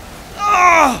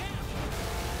 Ah!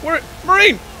 Where?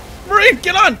 Marine! Marine,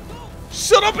 get on!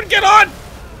 Shut up and get on!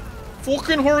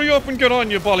 Fucking hurry up and get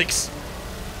on, you bollocks!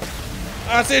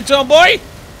 That's it, John boy!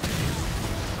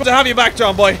 Good to have you back,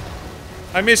 John boy.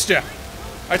 I missed you.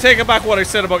 I take it back what I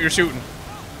said about your shooting.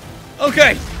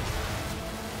 Okay.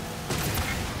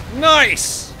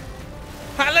 Nice!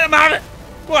 Let him have it!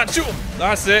 Go on, shoot him!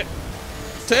 That's it.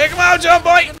 Take him out, John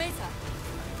boy!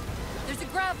 There's a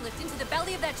grav lift into the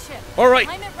belly of that ship. Alright.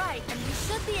 Climb it right, and you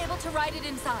should be able to ride it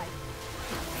inside.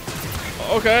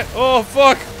 Okay. Oh,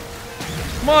 fuck.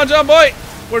 Come on, John boy.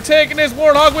 We're taking this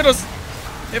warthog with us.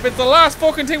 If it's the last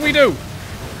fucking thing we do.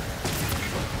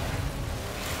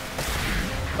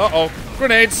 Uh-oh.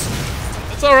 Grenades.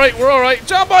 It's alright. We're alright.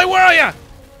 John boy, where are you?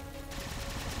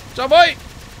 John boy?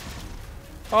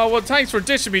 Oh, well, thanks for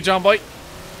ditching me, John boy.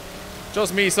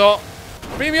 Just me, so.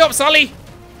 Beam me up, Sally.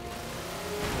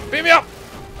 Beam me up.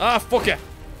 Ah, fuck you.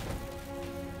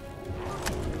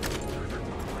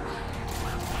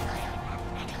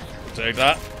 Take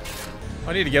that.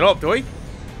 I need to get up, do I?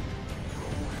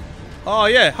 Oh,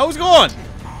 yeah. How's it going?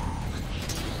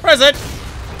 Present.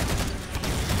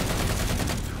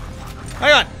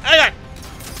 Hang on. Hang on.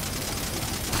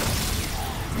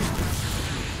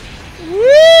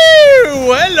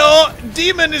 Woo! Hello.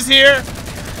 Demon is here.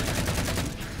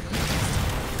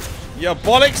 Ya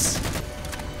bollocks.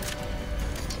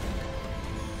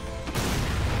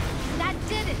 That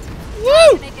did it.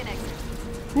 Woo! Make an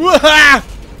exit. Woo-ha!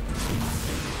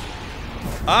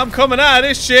 I'm coming out of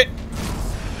this shit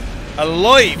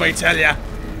alive, I tell ya.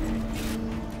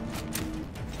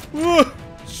 Woo!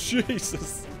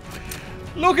 Jesus.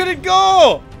 Look at it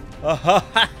go!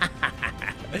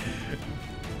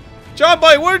 John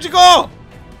boy, where'd you go?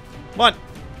 Come on.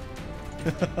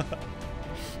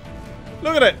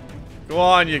 Look at it. Go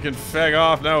on, you can feg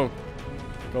off now.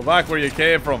 Go back where you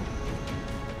came from.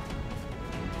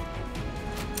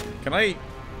 Can I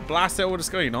blast out with the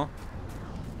sky, no?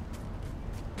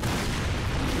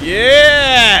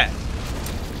 Yeah!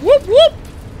 Whoop whoop!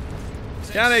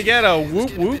 Can I get a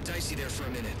whoop whoop?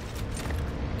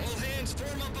 All hands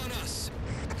form up on us.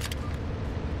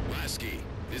 Lasky,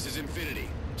 this is Infinity.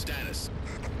 Status.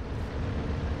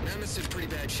 Mammoth's in pretty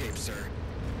bad shape, sir.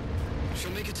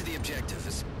 She'll make it to the objective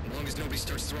as long as nobody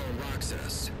starts throwing rocks at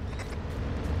us.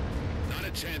 Not a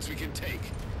chance we can take.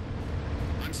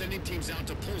 I'm sending teams out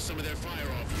to pull some of their fire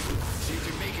off you, so you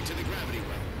can make it to the gravity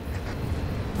well.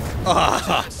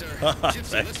 Ah!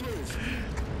 Gypsy, let's move.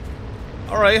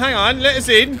 Alright, hang on, let us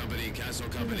in. Company, Castle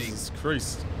Company. Jesus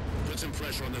Christ. Put some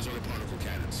pressure on those other particle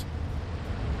cannons.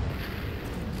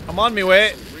 I'm on my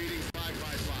way. Reading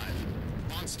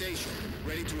 555. On station,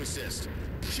 ready to assist.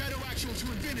 Shadow actual to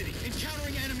Infinity.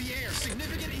 Encountering enemy air.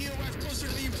 Significant EOF closer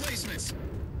to the emplacements.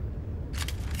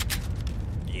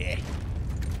 Yeah.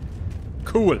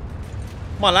 Cool.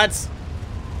 Come on, lads.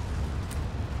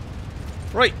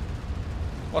 Right.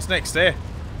 What's next, eh?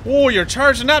 Oh, you're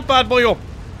charging that bad boy up.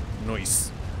 Nice.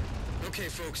 Okay,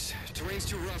 folks. Terrain's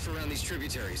too rough around these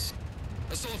tributaries.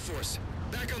 Assault force,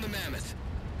 back on the Mammoth.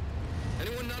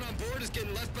 Anyone not on board is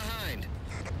getting left behind.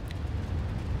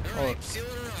 right, sealing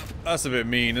her up. That's a bit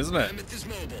mean, isn't it? Mammoth is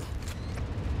mobile.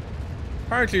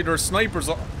 Apparently there's snipers.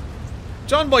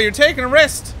 John Boy, you're taking a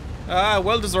rest.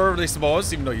 Well deserved, I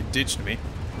suppose, even though you ditched me.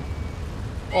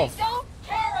 They don't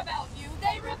care about you.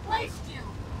 They replaced you.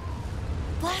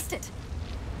 Blast it.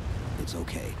 It's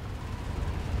okay.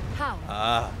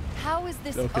 How? How is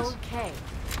this Lucas. okay?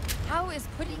 How is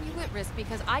putting you at risk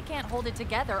because I can't hold it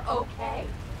together okay?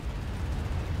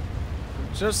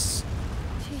 Just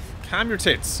Chief, calm your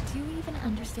tits. do you even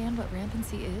understand what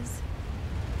rampancy is?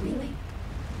 Really?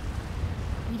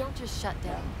 We don't just shut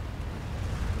down.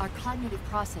 Our cognitive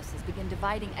processes begin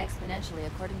dividing exponentially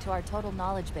according to our total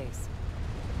knowledge base.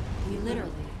 We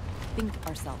literally think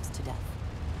ourselves to death.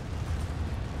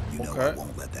 You know I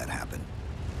won't let that happen.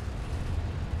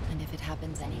 And if it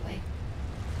happens anyway?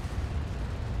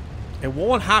 It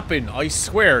won't happen, I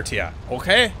swear to you,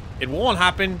 okay? It won't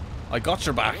happen. I got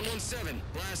your back. 117,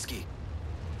 Blasky.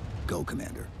 Go,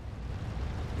 Commander.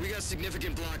 We got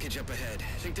significant blockage up ahead.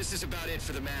 I think this is about it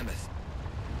for the Mammoth.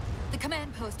 The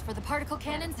command post for the particle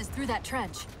cannons is through that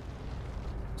trench.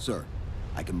 Sir,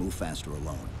 I can move faster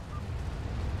alone.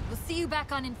 We'll see you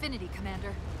back on Infinity,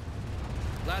 Commander.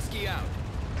 Lasky out.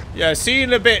 Yeah, see you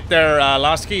in a bit there,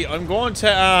 Lasky. I'm going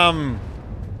to,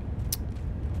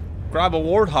 grab a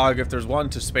warthog if there's one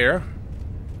to spare.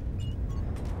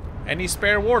 Any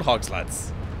spare warthogs,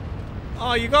 lads?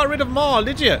 Oh, you got rid of them all,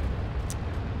 did you?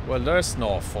 Well, that's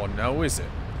no fun now, is it?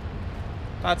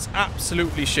 That's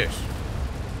absolutely shit.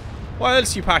 What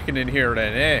else you packing in here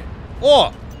then, eh?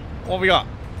 Oh! What we got?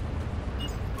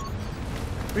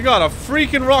 We got a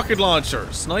freaking rocket launcher.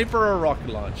 Sniper or rocket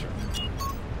launcher?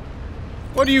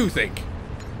 What do you think?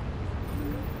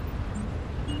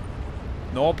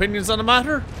 No opinions on the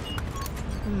matter?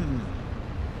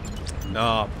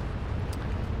 Nah.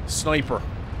 Sniper.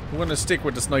 I'm gonna stick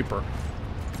with the sniper.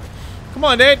 Come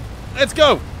on, Ed. Let's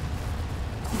go.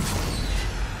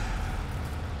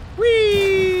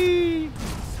 Whee!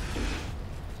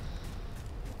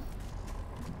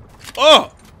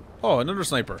 Oh! Oh, another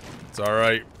sniper. It's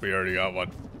alright. We already got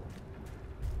one.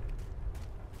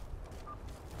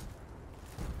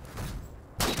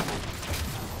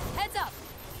 Heads up!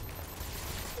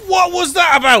 What was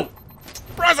that about?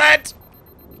 Present!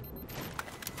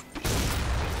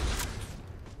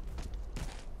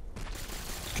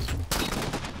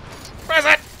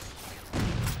 Present!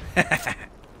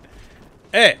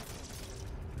 Hey!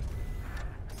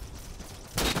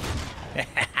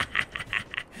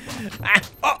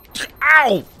 Oh!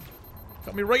 Ow!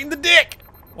 Got me right in the dick!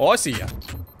 Oh, I see ya.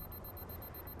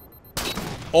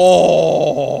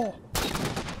 Oh!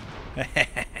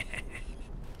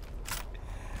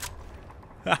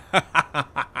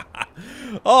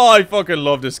 Oh, I fucking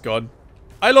love this gun.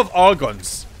 I love all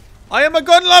guns. I am a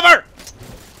gun lover!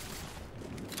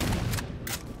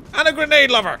 And a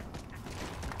grenade lover.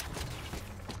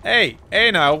 Hey,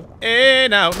 hey now,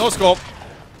 no scope.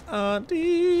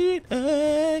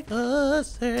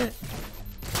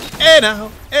 Hey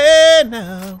now, hey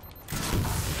now.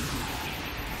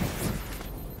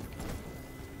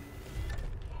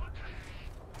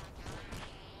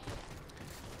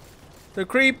 They're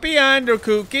creepy and they're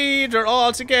kooky, they're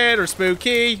all together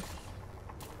spooky.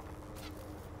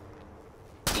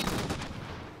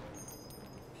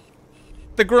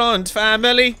 The Grunt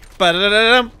family.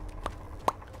 Ba-da-da-dum.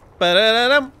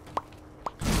 Ba-da-da-dum.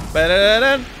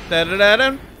 Ba-da-da-dum.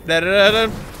 Da-da-da-dum.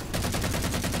 Da-da-da-dum.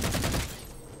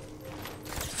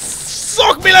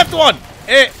 Suck me left one!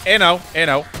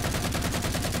 No.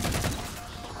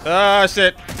 Ah,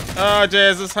 shit. Oh,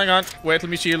 Jesus. Hang on. Wait till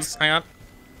me shields. Hang on.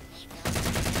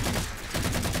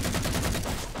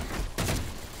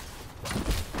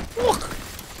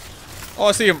 Oh,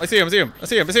 I see him.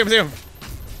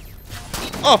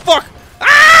 Oh, fuck!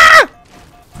 Ah!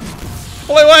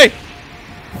 Pull away!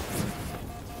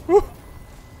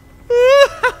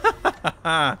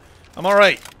 I'm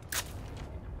alright.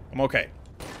 I'm okay.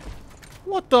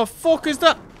 What the fuck is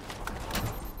that?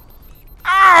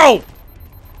 Ow!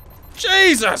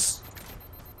 Jesus!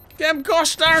 Damn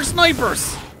gosh darn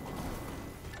snipers!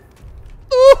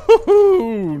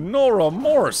 Ooh, no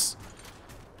remorse.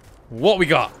 What we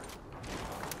got?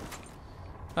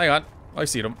 Hang on. I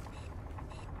see them.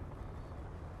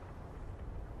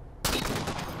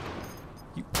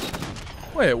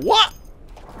 Wait, what?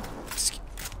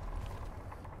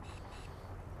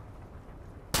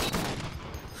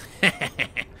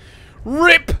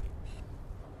 RIP!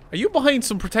 Are you behind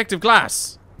some protective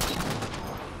glass?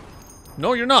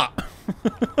 No, you're not.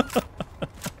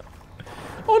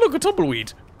 Oh, look, a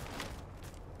tumbleweed.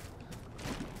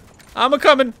 I'm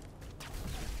a-coming.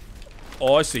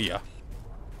 Oh, I see ya.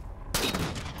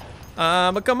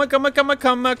 I'm a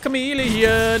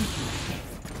chameleon.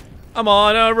 I'm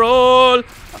on a roll.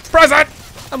 Present.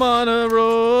 I'm on a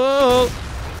roll.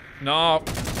 No.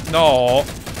 No.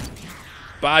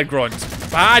 Bad grunt.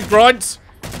 Bad grunt.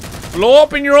 Blow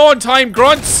up in your own time,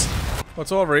 grunts.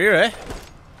 What's over here, eh?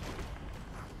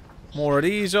 More of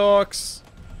these orcs.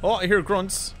 Oh, I hear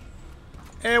grunts.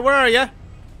 Hey, where are you?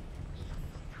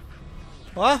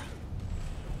 What?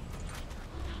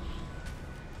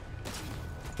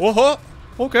 Whoa,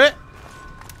 okay.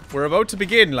 We're about to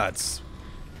begin, lads.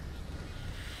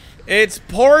 It's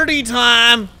party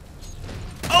time.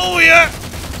 Oh, yeah.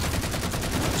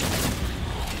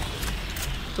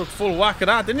 Took full whack of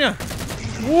that, didn't you?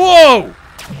 Whoa!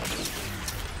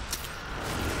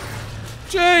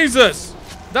 Jesus!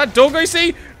 That Doug I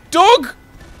see? Doug!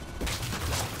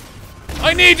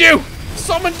 I need you!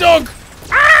 Summon Doug!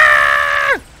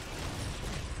 Ah!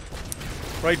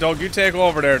 Right, Doug, you take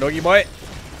over there, Dougie boy.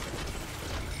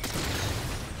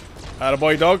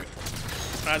 Attaboy, Doug.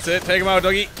 That's it, take him out,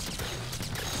 Dougie.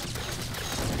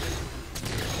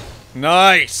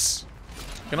 Nice!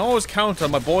 Can always count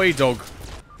on my boy, Doug.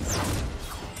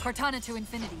 Cortana to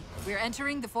infinity. We're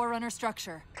entering the Forerunner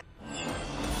structure.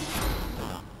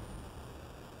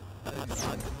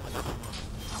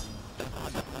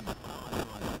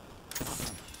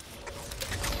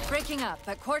 Breaking up,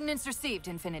 but coordinates received,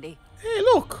 Infinity. Hey,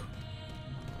 look.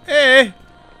 Hey.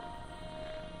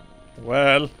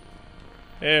 Well.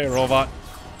 Hey, robot.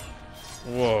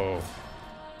 Whoa.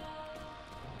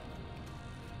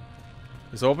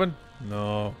 Is it open?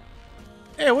 No.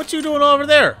 Hey, what you doing over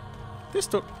there? This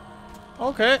door.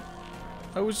 Okay.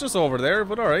 I was just over there,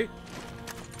 but alright.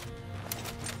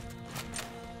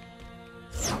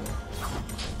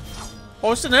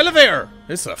 Oh, it's an elevator.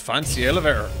 It's a fancy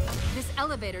elevator. This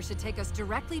elevator should take us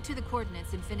directly to the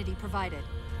coordinates Infinity provided.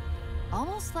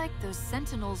 Almost like those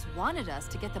Sentinels wanted us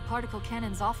to get the particle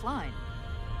cannons offline.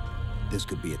 This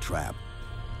could be a trap.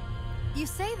 You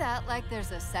say that like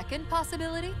there's a second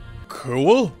possibility?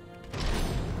 Cool.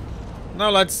 Now,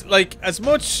 lads, like, as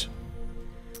much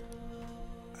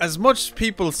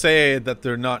people say that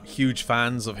they're not huge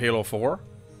fans of Halo 4,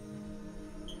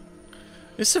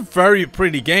 it's a very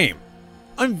pretty game.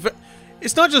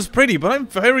 It's not just pretty, but I'm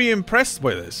very impressed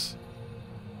by this.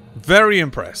 Very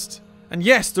impressed. And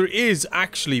yes, there is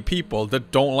actually people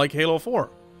that don't like Halo 4.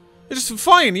 It's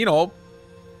fine, you know.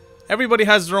 Everybody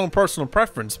has their own personal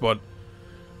preference, but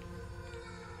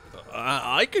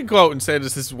I could go out and say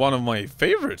this is one of my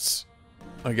favorites.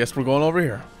 I guess we're going over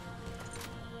here.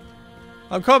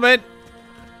 I'm coming.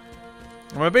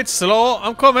 I'm a bit slow.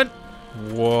 I'm coming.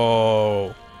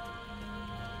 Whoa.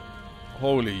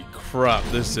 Holy crap,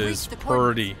 this is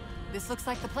pretty. This looks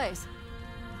like the place.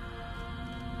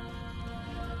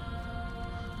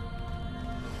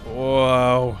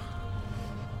 Wow.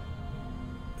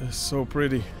 It's so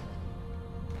pretty.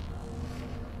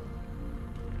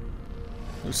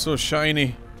 It's so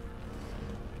shiny.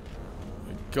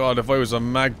 God, if I was a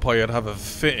magpie, I'd have a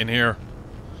fit in here.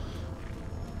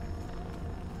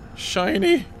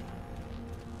 Shiny.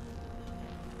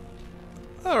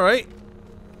 Alright.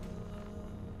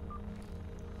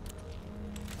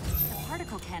 The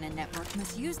particle cannon network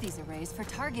must use these arrays for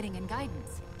targeting and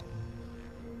guidance.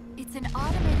 It's an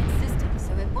automated system,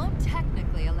 so it won't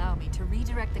technically allow me to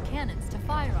redirect the cannons to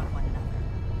fire on one another.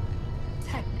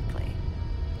 Technically.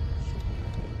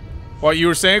 What you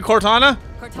were saying, Cortana?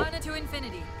 Cortana to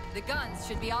infinity. The guns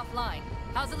should be offline.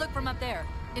 How's it look from up there?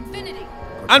 Infinity.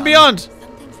 Cortana. And beyond.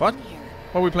 What?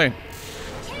 What are we playing?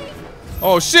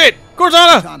 Oh shit!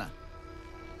 Cortana! Cortana.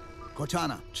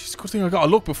 Cortana. Jeez, good thing I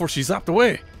gotta look before she zapped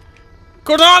away.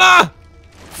 Cortana!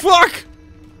 Fuck!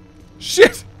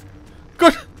 Shit!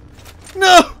 Good.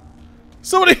 No!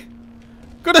 Somebody!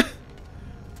 Good.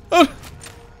 Oh!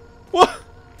 What?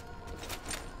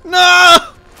 No!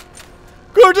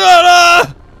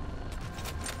 Cortana!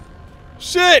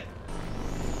 Shit!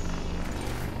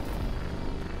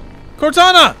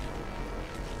 Cortana!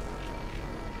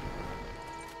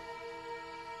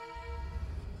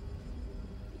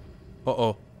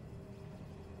 Uh-oh.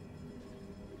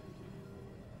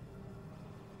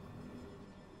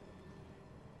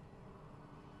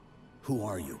 Who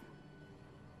are you?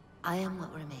 I am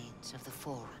what remains of the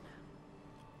Forerunner,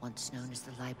 once known as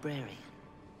the Librarian.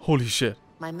 Holy shit.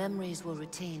 My memories will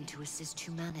retain to assist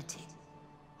humanity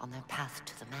on their path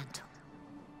to the mantle.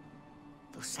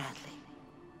 Though sadly,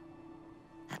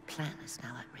 that plan is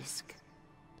now at risk.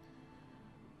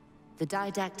 The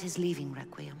Didact is leaving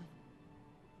Requiem.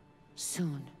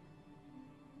 Soon.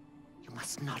 You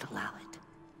must not allow it.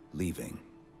 Leaving.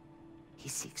 He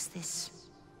seeks this.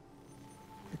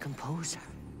 The Composer.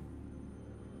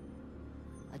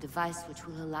 A device which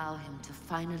will allow him to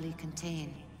finally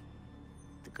contain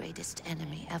the greatest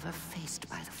enemy ever faced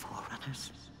by the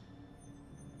Forerunners.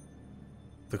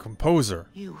 The composer.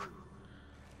 You.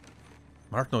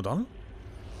 Martin O'Donnell?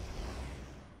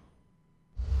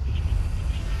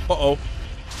 Uh-oh.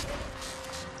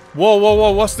 Whoa, whoa,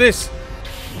 whoa, what's this?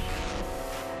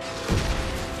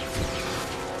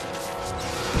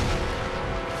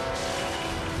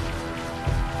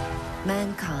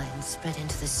 Mankind spread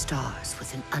into the stars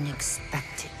with an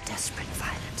unexpected, desperate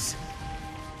violence.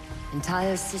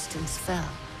 Entire systems fell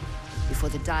before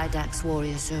the Didact's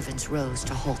warrior servants rose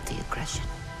to halt the aggression.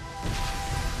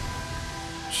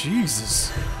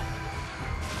 Jesus.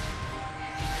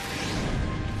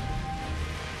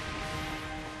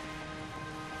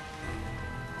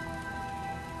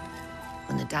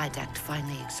 When the Didact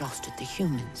finally exhausted the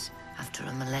humans after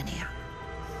a millennia,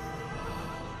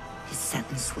 his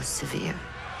sentence was severe.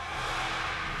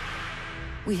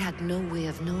 We had no way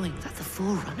of knowing that the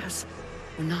Forerunners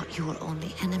were not your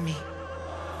only enemy.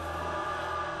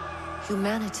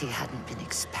 Humanity hadn't been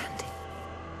expanding.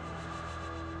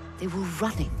 They were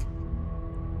running.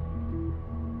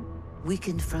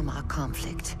 Weakened from our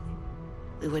conflict,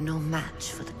 we were no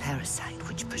match for the parasite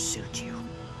which pursued you.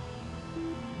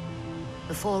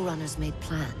 The Forerunners made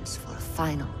plans for a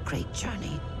final great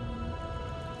journey,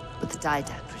 but the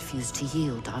Didact refused to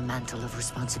yield our mantle of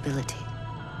responsibility.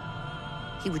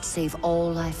 He would save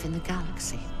all life in the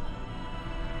galaxy,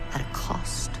 at a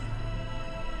cost.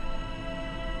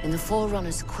 In the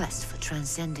Forerunners' quest for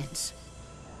transcendence,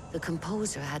 the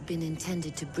composer had been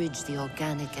intended to bridge the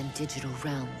organic and digital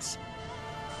realms.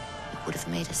 It would have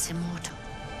made us immortal.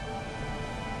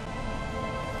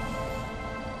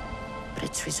 But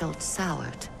its results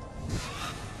soured.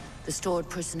 The stored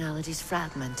personalities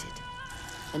fragmented,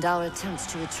 and our attempts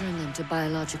to return them to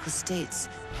biological states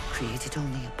created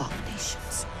only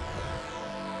abominations.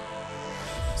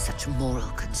 Such moral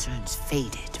concerns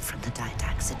faded from the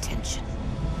Didact's attention.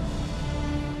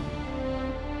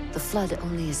 The Flood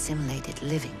only assimilated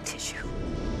living tissue.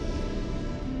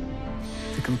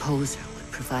 The composer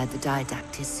would provide the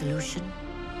Didact his solution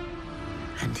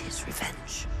and his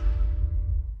revenge.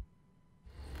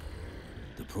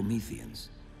 The Prometheans.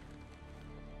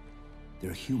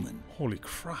 They're human. Holy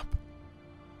crap.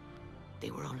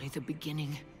 They were only the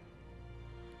beginning.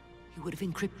 He would have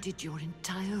encrypted your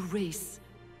entire race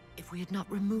if we had not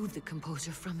removed the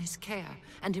composer from his care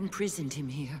and imprisoned him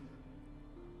here.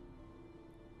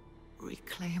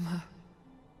 Reclaimer.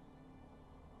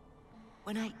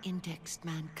 When I indexed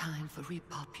mankind for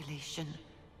repopulation,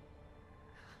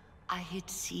 I hid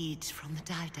seeds from the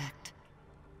Didact.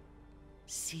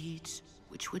 Seeds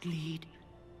which would lead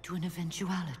to an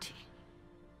eventuality.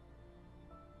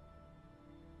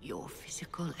 Your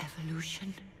physical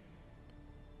evolution,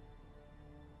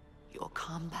 your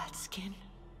combat skin,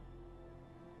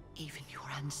 even your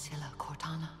ancilla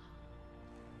Cortana.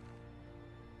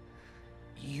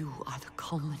 You are the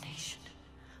culmination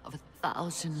of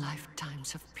 1,000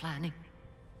 lifetimes of planning.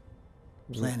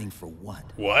 Planning for what?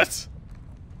 What?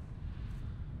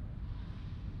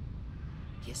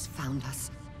 He has found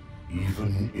us.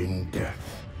 Even in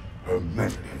death, her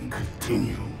meddling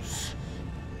continues.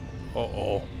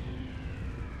 Uh-oh.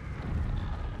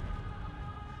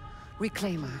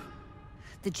 Reclaimer.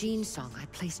 The gene song I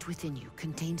placed within you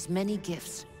contains many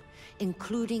gifts,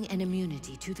 including an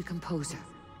immunity to the composer.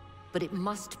 But it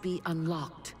must be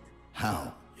unlocked.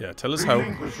 How? Yeah, tell us how.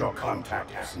 Relinquish your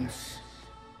contact essence.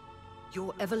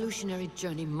 Your evolutionary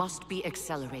journey must be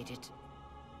accelerated.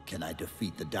 Can I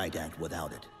defeat the Didact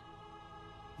without it?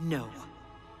 No.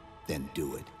 Then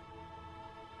do it.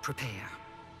 Prepare.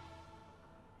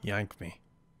 Yank me.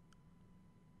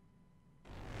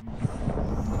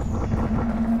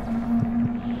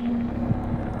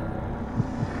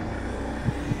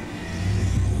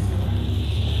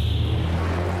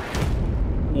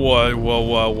 Whoa, whoa,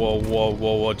 whoa, whoa, whoa,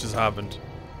 whoa, what just happened?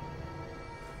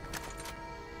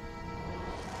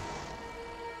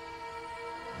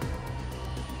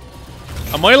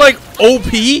 Am I like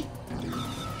OP?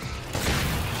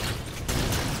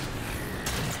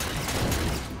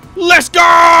 Let's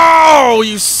go!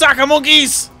 You sack of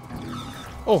monkeys!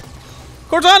 Oh.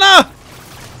 Cortana!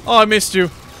 Oh, I missed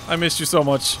you. I missed you so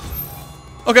much.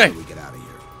 Okay. How do we get out of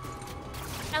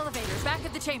here? Elevator, back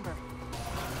at the chamber.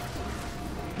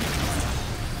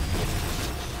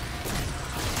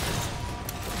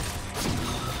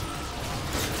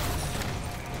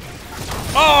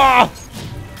 Oh!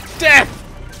 Death!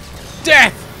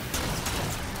 Death!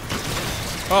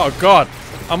 Oh god.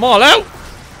 I'm all out!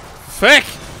 Feck!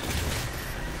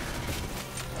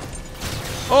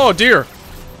 Oh dear.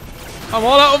 I'm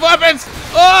all out of weapons!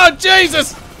 Oh,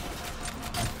 Jesus!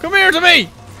 Come here to me!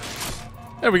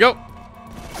 There we go.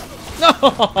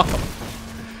 No!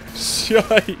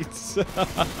 Shite.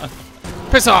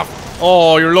 Piss off!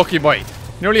 Oh, you're lucky, boy.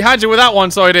 Nearly had you with that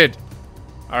one, so I did.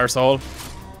 Arsehole.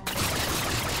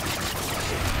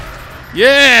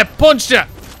 Yeah, punched ya!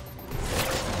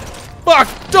 Fuck!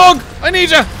 Doug! I need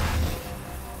ya!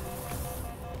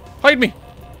 Hide me!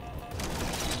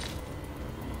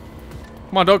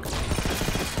 Come on, Doug.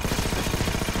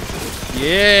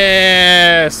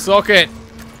 Yeah! Suck it!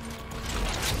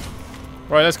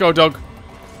 Right, let's go, Doug.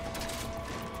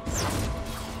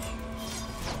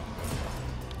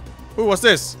 Ooh, what's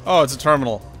this? Oh, it's a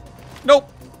terminal.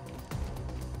 Nope.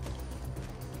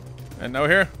 And no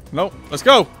here? Nope. Let's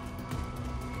go.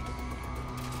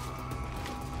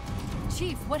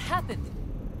 Chief, what happened?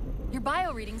 Your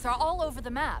bio readings are all over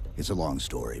the map. It's a long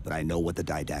story, but I know what the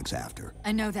Didact's after.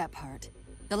 I know that part.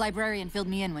 The librarian filled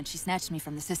me in when she snatched me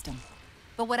from the system.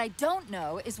 But what I don't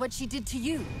know is what she did to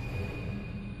you.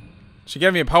 She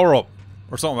gave me a power-up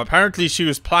or something. Apparently she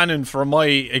was planning for my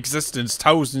existence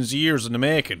thousands of years in the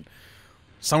making.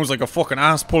 Sounds like a fucking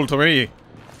ass pull to me.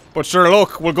 But sure,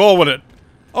 look, we'll go with it.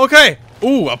 Okay.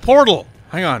 Ooh, a portal.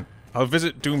 Hang on. I'll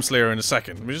visit Doomslayer in a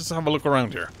second. Let me just have a look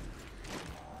around here.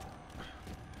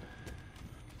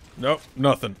 Nope,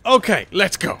 nothing. Okay,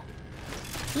 let's go.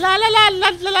 La la la la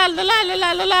la la la la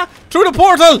la la la. Through the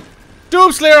portal!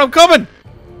 Doomslayer, I'm coming!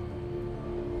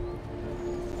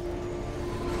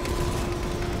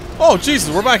 Oh, Jesus,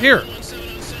 we're back here.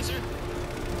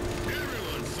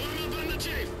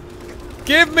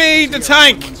 Give me the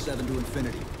tank! 117 to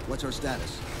infinity. What's our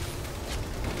status?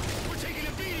 We're taking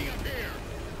a beating up here.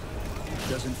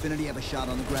 Does Infinity have a shot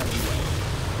on the gravity well?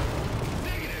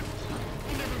 Negative.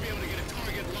 We'll never be able to get a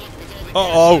target locked with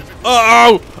all the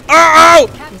Uh-oh. Uh-oh. Uh-oh.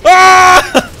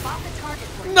 Ah!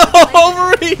 No,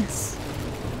 Reeds!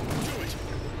 Do it.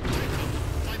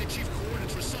 Find the chief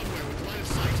coordinates for somewhere with line of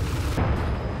sight.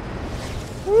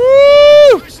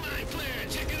 Woo! First line clear.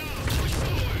 Check it out. Push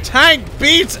forward. Tank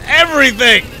beats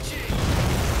everything!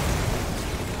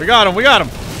 We got him, we got him.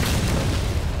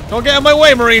 Don't get in my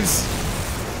way, Marines.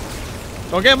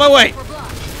 Don't get in my way. We're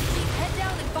blocked. Head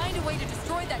down and find a way to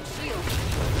destroy that shield.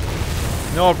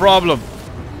 No problem.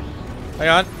 Hang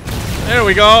on. There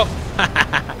we go.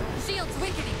 Shield's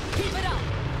weakening. Keep it up.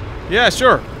 Yeah,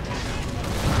 sure.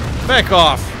 Back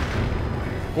off.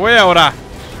 Way out of that.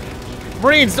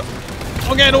 Marines,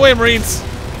 don't get in the way, Marines.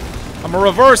 I'm a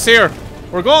reverse here.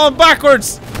 We're going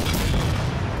backwards.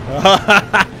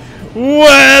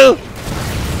 Well.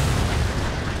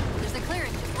 There's a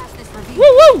clearing just past this ravine. Woo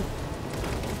woo.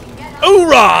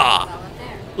 Hoorah!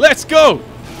 Let's go.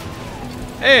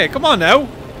 Hey, come on now.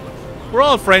 We're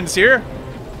all friends here.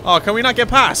 Oh, can we not get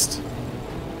past?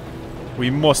 We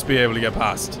must be able to get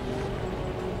past.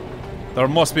 There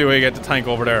must be a way to get the tank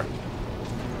over there.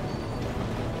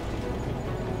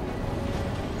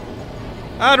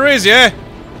 Ah, there is, yeah.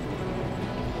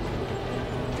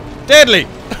 Deadly.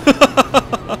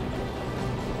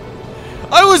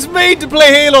 I was made to play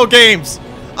Halo games.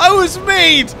 I was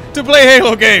made to play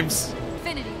Halo games.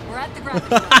 Infinity, we're at the gravity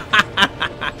well.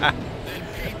 Then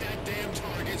paint that damn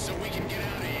target so we can get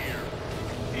out of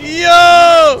here.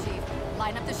 Yo! Chief,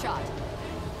 line up the shot.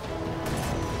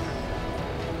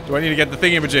 Do I need to get the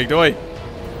thingamajig, do I?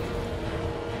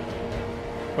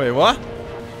 Wait, what?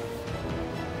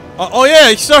 Oh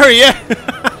yeah, sorry, yeah.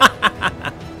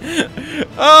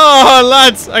 Oh,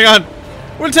 lads, hang on.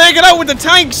 We'll take it out with the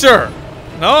tank, sir.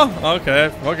 No? Okay,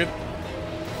 fuck it.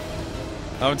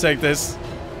 I'll take this.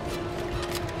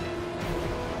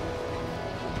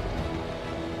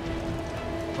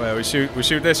 Well, we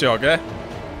shoot this, y'all, okay?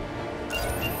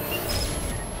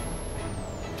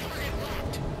 Target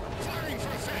locked. Firing for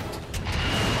effect.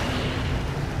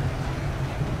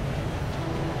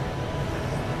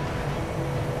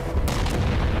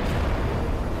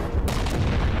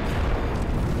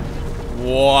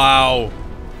 Wow.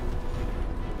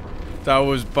 That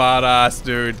was badass,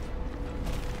 dude.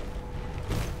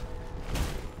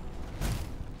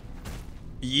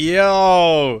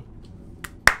 Yo.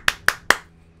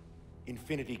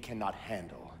 Infinity cannot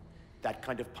handle that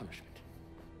kind of punishment.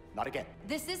 Not again.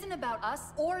 This isn't about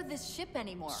us or this ship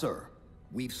anymore. Sir,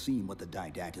 we've seen what the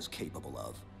Didact is capable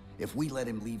of. If we let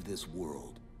him leave this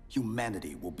world,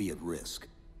 humanity will be at risk.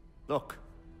 Look,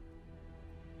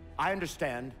 I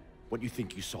understand what you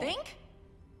think you saw. Think?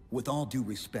 With all due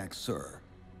respect, sir,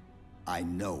 I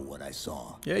know what I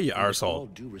saw. Yeah, you With all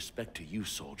arsehole. due respect to you,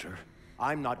 soldier,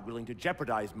 I'm not willing to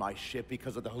jeopardize my ship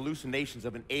because of the hallucinations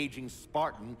of an aging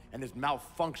Spartan and his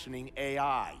malfunctioning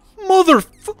AI.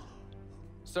 Motherfucker.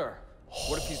 Sir,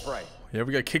 what if he's right? You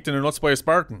ever get kicked in the nuts by a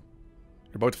Spartan?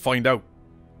 You're about to find out.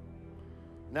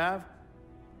 Nav,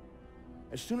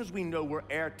 as soon as we know we're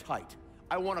airtight,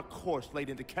 I want a course laid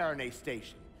into Carenay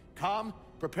Station. Com,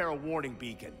 prepare a warning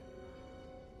beacon.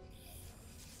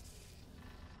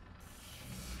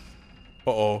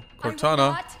 Uh-oh. Cortana. I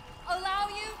will not allow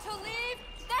you to leave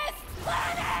this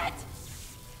planet!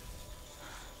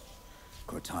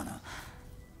 Cortana.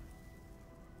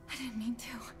 I didn't mean to.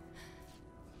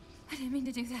 I didn't mean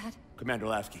to do that. Commander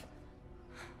Lasky.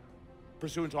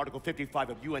 Pursuant to Article 55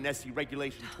 of UNSC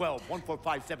Regulation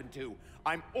 12-14572,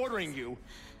 I'm ordering you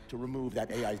to remove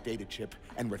that AI's data chip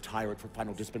and retire it for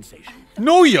final dispensation.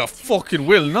 No, you fucking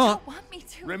will not. Want me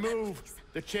to? Remove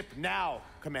the chip now,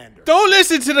 Commander. Don't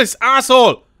listen to this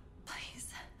asshole. Please.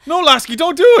 No, Lasky,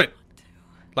 don't do it.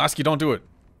 Lasky, don't do it.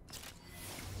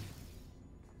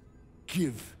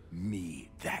 Give me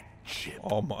that chip.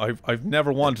 Oh my, I've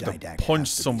never wanted to punch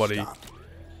somebody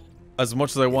as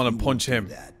much as I want to punch him.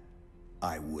 That,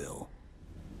 I will.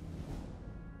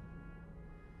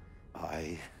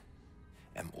 I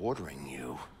am ordering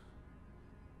you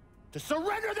to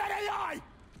surrender that AI!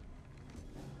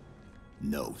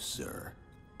 No, sir.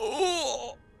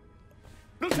 Oh.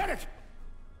 Lieutenant!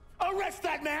 Arrest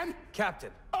that man!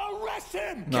 Captain! Arrest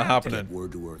him! Not happening. Get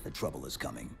word to Earth that trouble is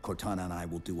coming. Cortana and I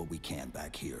will do what we can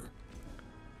back here.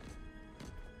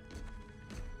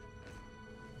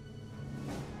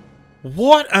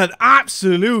 What an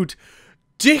absolute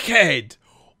dickhead!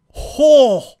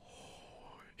 Oh,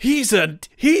 he's a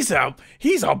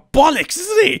bollocks,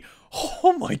 isn't he?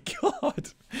 Oh my god!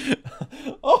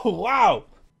 Oh wow!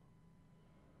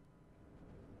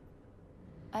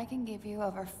 I can give you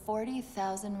over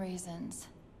 40,000 reasons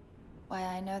why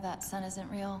I know that sun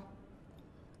isn't real.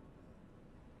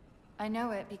 I know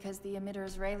it because the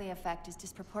emitter's Rayleigh effect is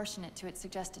disproportionate to its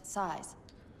suggested size.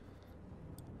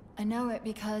 I know it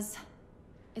because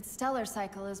its stellar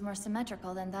cycle is more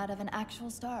symmetrical than that of an actual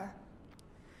star.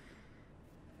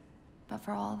 But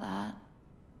for all that,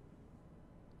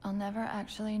 I'll never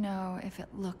actually know if it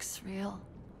looks real,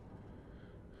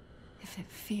 if it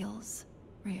feels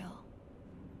real.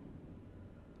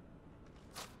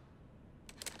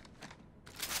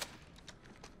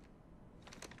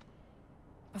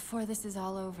 Before this is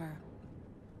all over,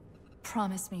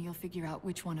 promise me you'll figure out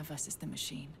which one of us is the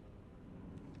machine.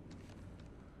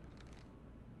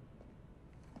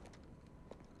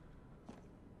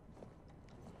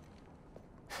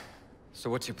 So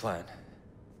what's your plan?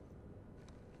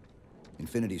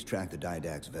 Infinity's tracked the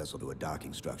Didact's vessel to a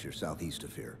docking structure southeast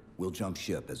of here. We'll jump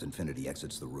ship as Infinity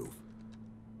exits the roof.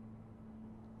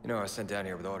 You know I was sent down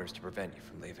here with orders to prevent you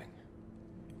from leaving.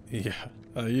 Yeah,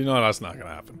 you know that's not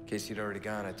gonna happen. In case you'd already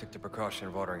gone, I took the precaution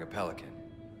of ordering a Pelican.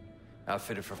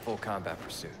 Outfitted for full combat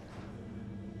pursuit.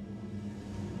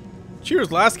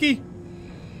 Cheers, Lasky.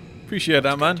 Appreciate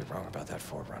that, man. You're wrong about that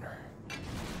Forerunner.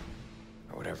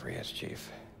 Or whatever he is,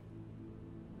 Chief.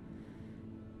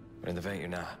 But in the event you're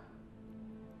not.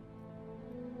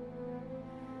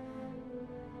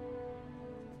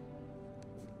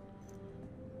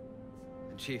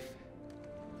 And Chief,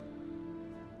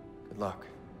 good luck.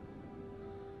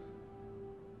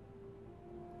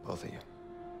 Both of you.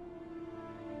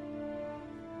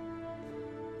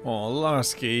 Oh,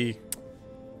 Lasky.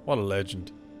 What a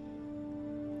legend.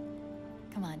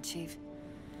 Come on, Chief.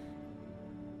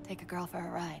 Take a girl for a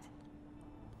ride.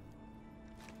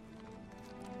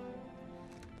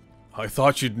 I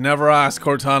thought you'd never ask,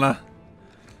 Cortana.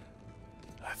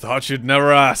 I thought you'd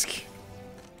never ask.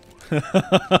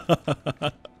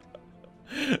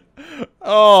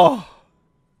 Oh.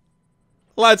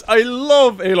 Lads, I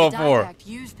love Halo 4. The Didact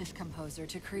used this composer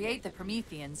to create the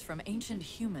Prometheans from ancient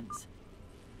humans.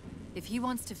 If he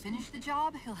wants to finish the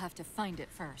job, he'll have to find it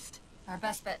first. Our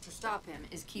best bet to stop him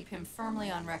is keep him firmly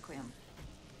on Requiem.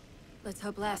 Let's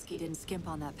hope Lasky didn't skimp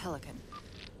on that Pelican.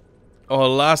 Oh,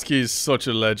 Lasky is such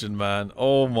a legend, man.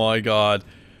 Oh my god.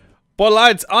 But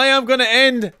lads, I am going to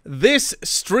end this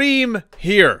stream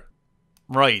here.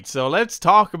 Right, so let's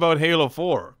talk about Halo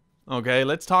 4. Okay,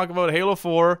 let's talk about Halo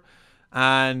 4.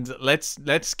 And let's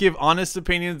give honest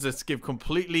opinions. Let's give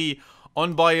completely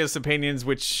unbiased opinions,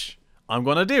 which I'm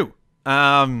going to do.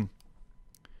 I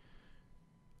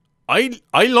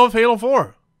love Halo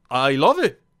 4. I love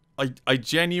it. I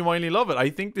genuinely love it. I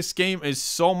think this game is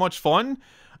so much fun.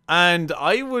 And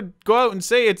I would go out and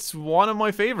say it's one of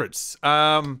my favorites.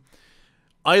 I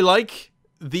like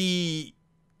the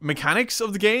mechanics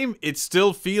of the game. It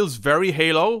still feels very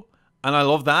Halo. And I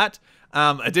love that.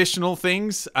 Additional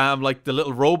things like the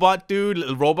little robot dude,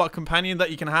 little robot companion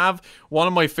that you can have. One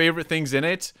of my favorite things in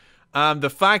it. The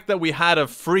fact that we had a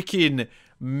freaking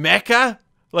mecha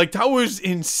Like, that was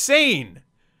insane.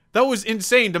 That was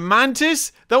insane. The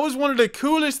Mantis, that was one of the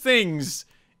coolest things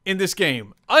in this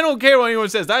game. I don't care what anyone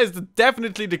says. That is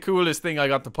definitely the coolest thing I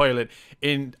got to pilot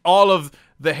in all of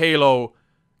the Halo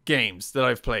games that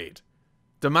I've played.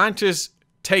 The Mantis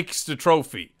takes the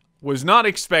trophy. Was not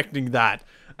expecting that.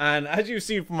 And as you've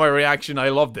seen from my reaction, I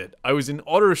loved it. I was in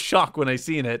utter shock when I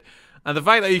seen it. And the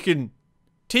fact that you can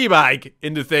teabag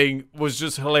in the thing was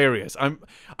just hilarious.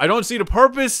 I don't see the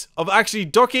purpose of actually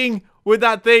ducking with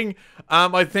that thing.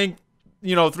 I think,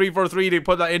 you know, 343, they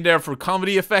put that in there for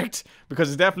comedy effect,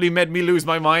 because it definitely made me lose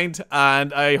my mind.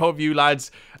 And I hope you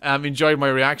lads enjoyed my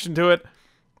reaction to it.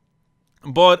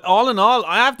 But all in all,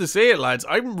 I have to say it, lads,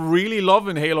 I'm really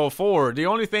loving Halo 4. The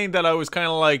only thing that I was kind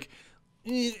of like,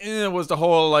 was the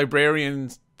whole librarian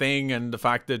thing, and the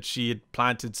fact that she had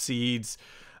planted seeds,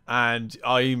 and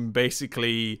I'm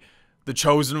basically the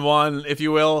chosen one, if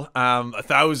you will.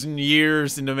 1,000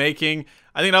 years in the making.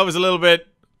 I think that was a little bit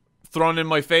thrown in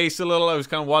my face a little. I was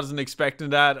kind of wasn't expecting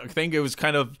that. I think it was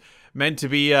kind of meant to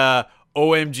be a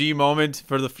OMG moment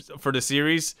for the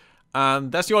series.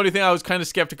 That's the only thing I was kind of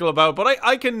skeptical about, but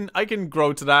I can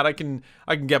grow to that. I can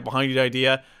get behind the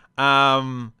idea.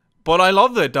 But I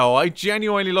love it though. I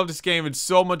genuinely love this game. It's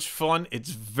so much fun. It's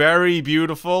very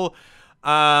beautiful.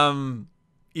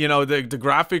 You know, the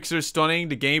graphics are stunning.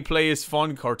 The gameplay is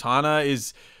fun. Cortana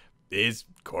is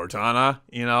Cortana.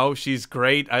 You know, she's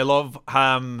great. I love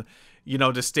you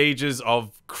know, the stages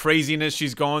of craziness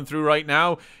she's going through right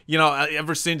now. You know,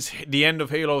 ever since the end of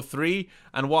Halo 3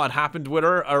 and what happened with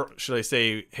her, or should I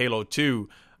say Halo 2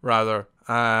 rather,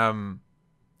 and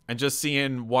just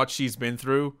seeing what she's been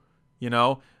through, you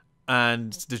know,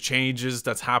 and the changes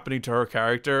that's happening to her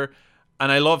character.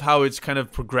 And I love how it's kind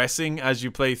of progressing as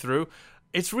you play through.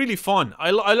 It's really fun.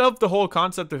 I love the whole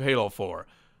concept of Halo 4.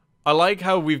 I like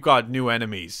how we've got new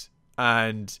enemies,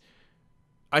 and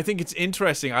I think it's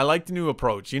interesting. I like the new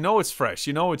approach. You know it's fresh.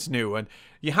 You know it's new. And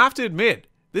you have to admit,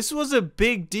 this was a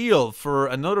big deal for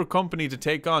another company to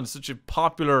take on such a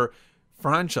popular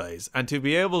franchise. And to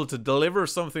be able to deliver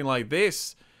something like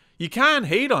this, you can't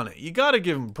hate on it. You got to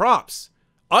give them props.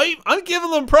 I'm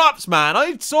giving them props, man. I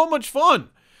had so much fun.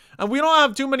 And we don't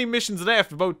have too many missions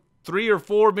left. About 3 or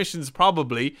 4 missions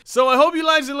probably. So I hope you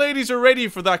lads and ladies are ready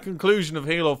for that conclusion of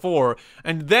Halo 4.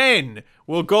 And then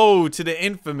we'll go to the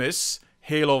infamous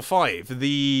Halo 5,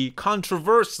 the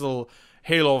controversial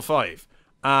Halo 5.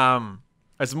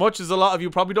 As much as a lot of you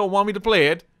probably don't want me to play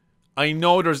it, I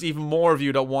know there's even more of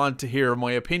you that want to hear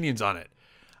my opinions on it.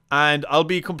 And I'll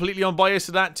be completely unbiased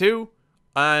to that too.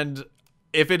 And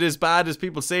if it is bad as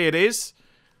people say it is,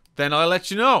 then I'll let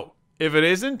you know. If it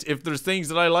isn't, if there's things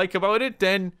that I like about it,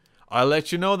 then I'll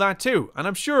let you know that too. And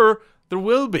I'm sure there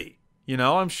will be. You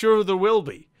know, I'm sure there will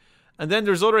be. And then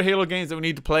there's other Halo games that we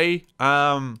need to play.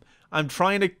 I'm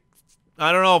trying to,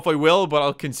 I don't know if I will, but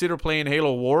I'll consider playing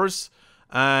Halo Wars.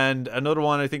 And another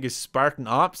one I think is Spartan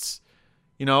Ops.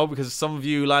 You know, because some of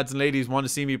you lads and ladies want to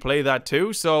see me play that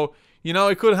too. So, you know,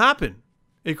 it could happen.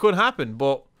 It could happen,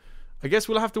 but I guess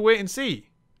we'll have to wait and see.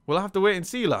 We'll have to wait and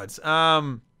see, lads.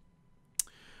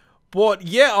 But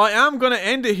yeah, I am going to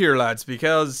end it here, lads,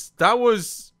 because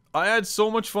I had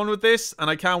so much fun with this, and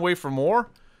I can't wait for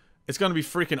more. It's going to be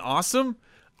freaking awesome.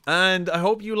 And I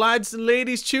hope you lads and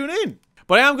ladies tune in.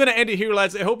 But I am going to end it here,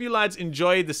 lads. I hope you lads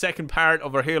enjoyed the second part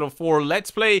of our Halo 4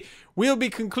 Let's Play. We'll be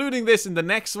concluding this in the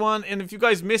next one. And if you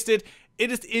guys missed it,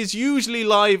 it is usually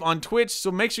live on Twitch. So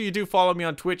make sure you do follow me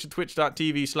on Twitch at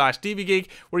twitch.tv/dvgeek,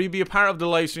 where you'll be a part of the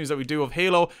live streams that we do of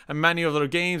Halo and many other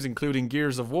games, including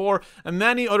Gears of War and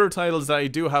many other titles that I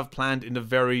do have planned in the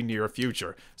very near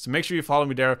future. So make sure you follow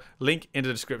me there. Link in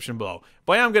the description below.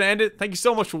 But I am going to end it. Thank you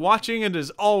so much for watching. And as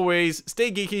always,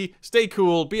 stay geeky, stay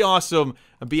cool, be awesome,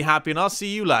 and be happy. And I'll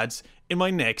see you lads in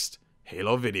my next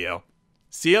Halo video.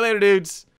 See you later, dudes.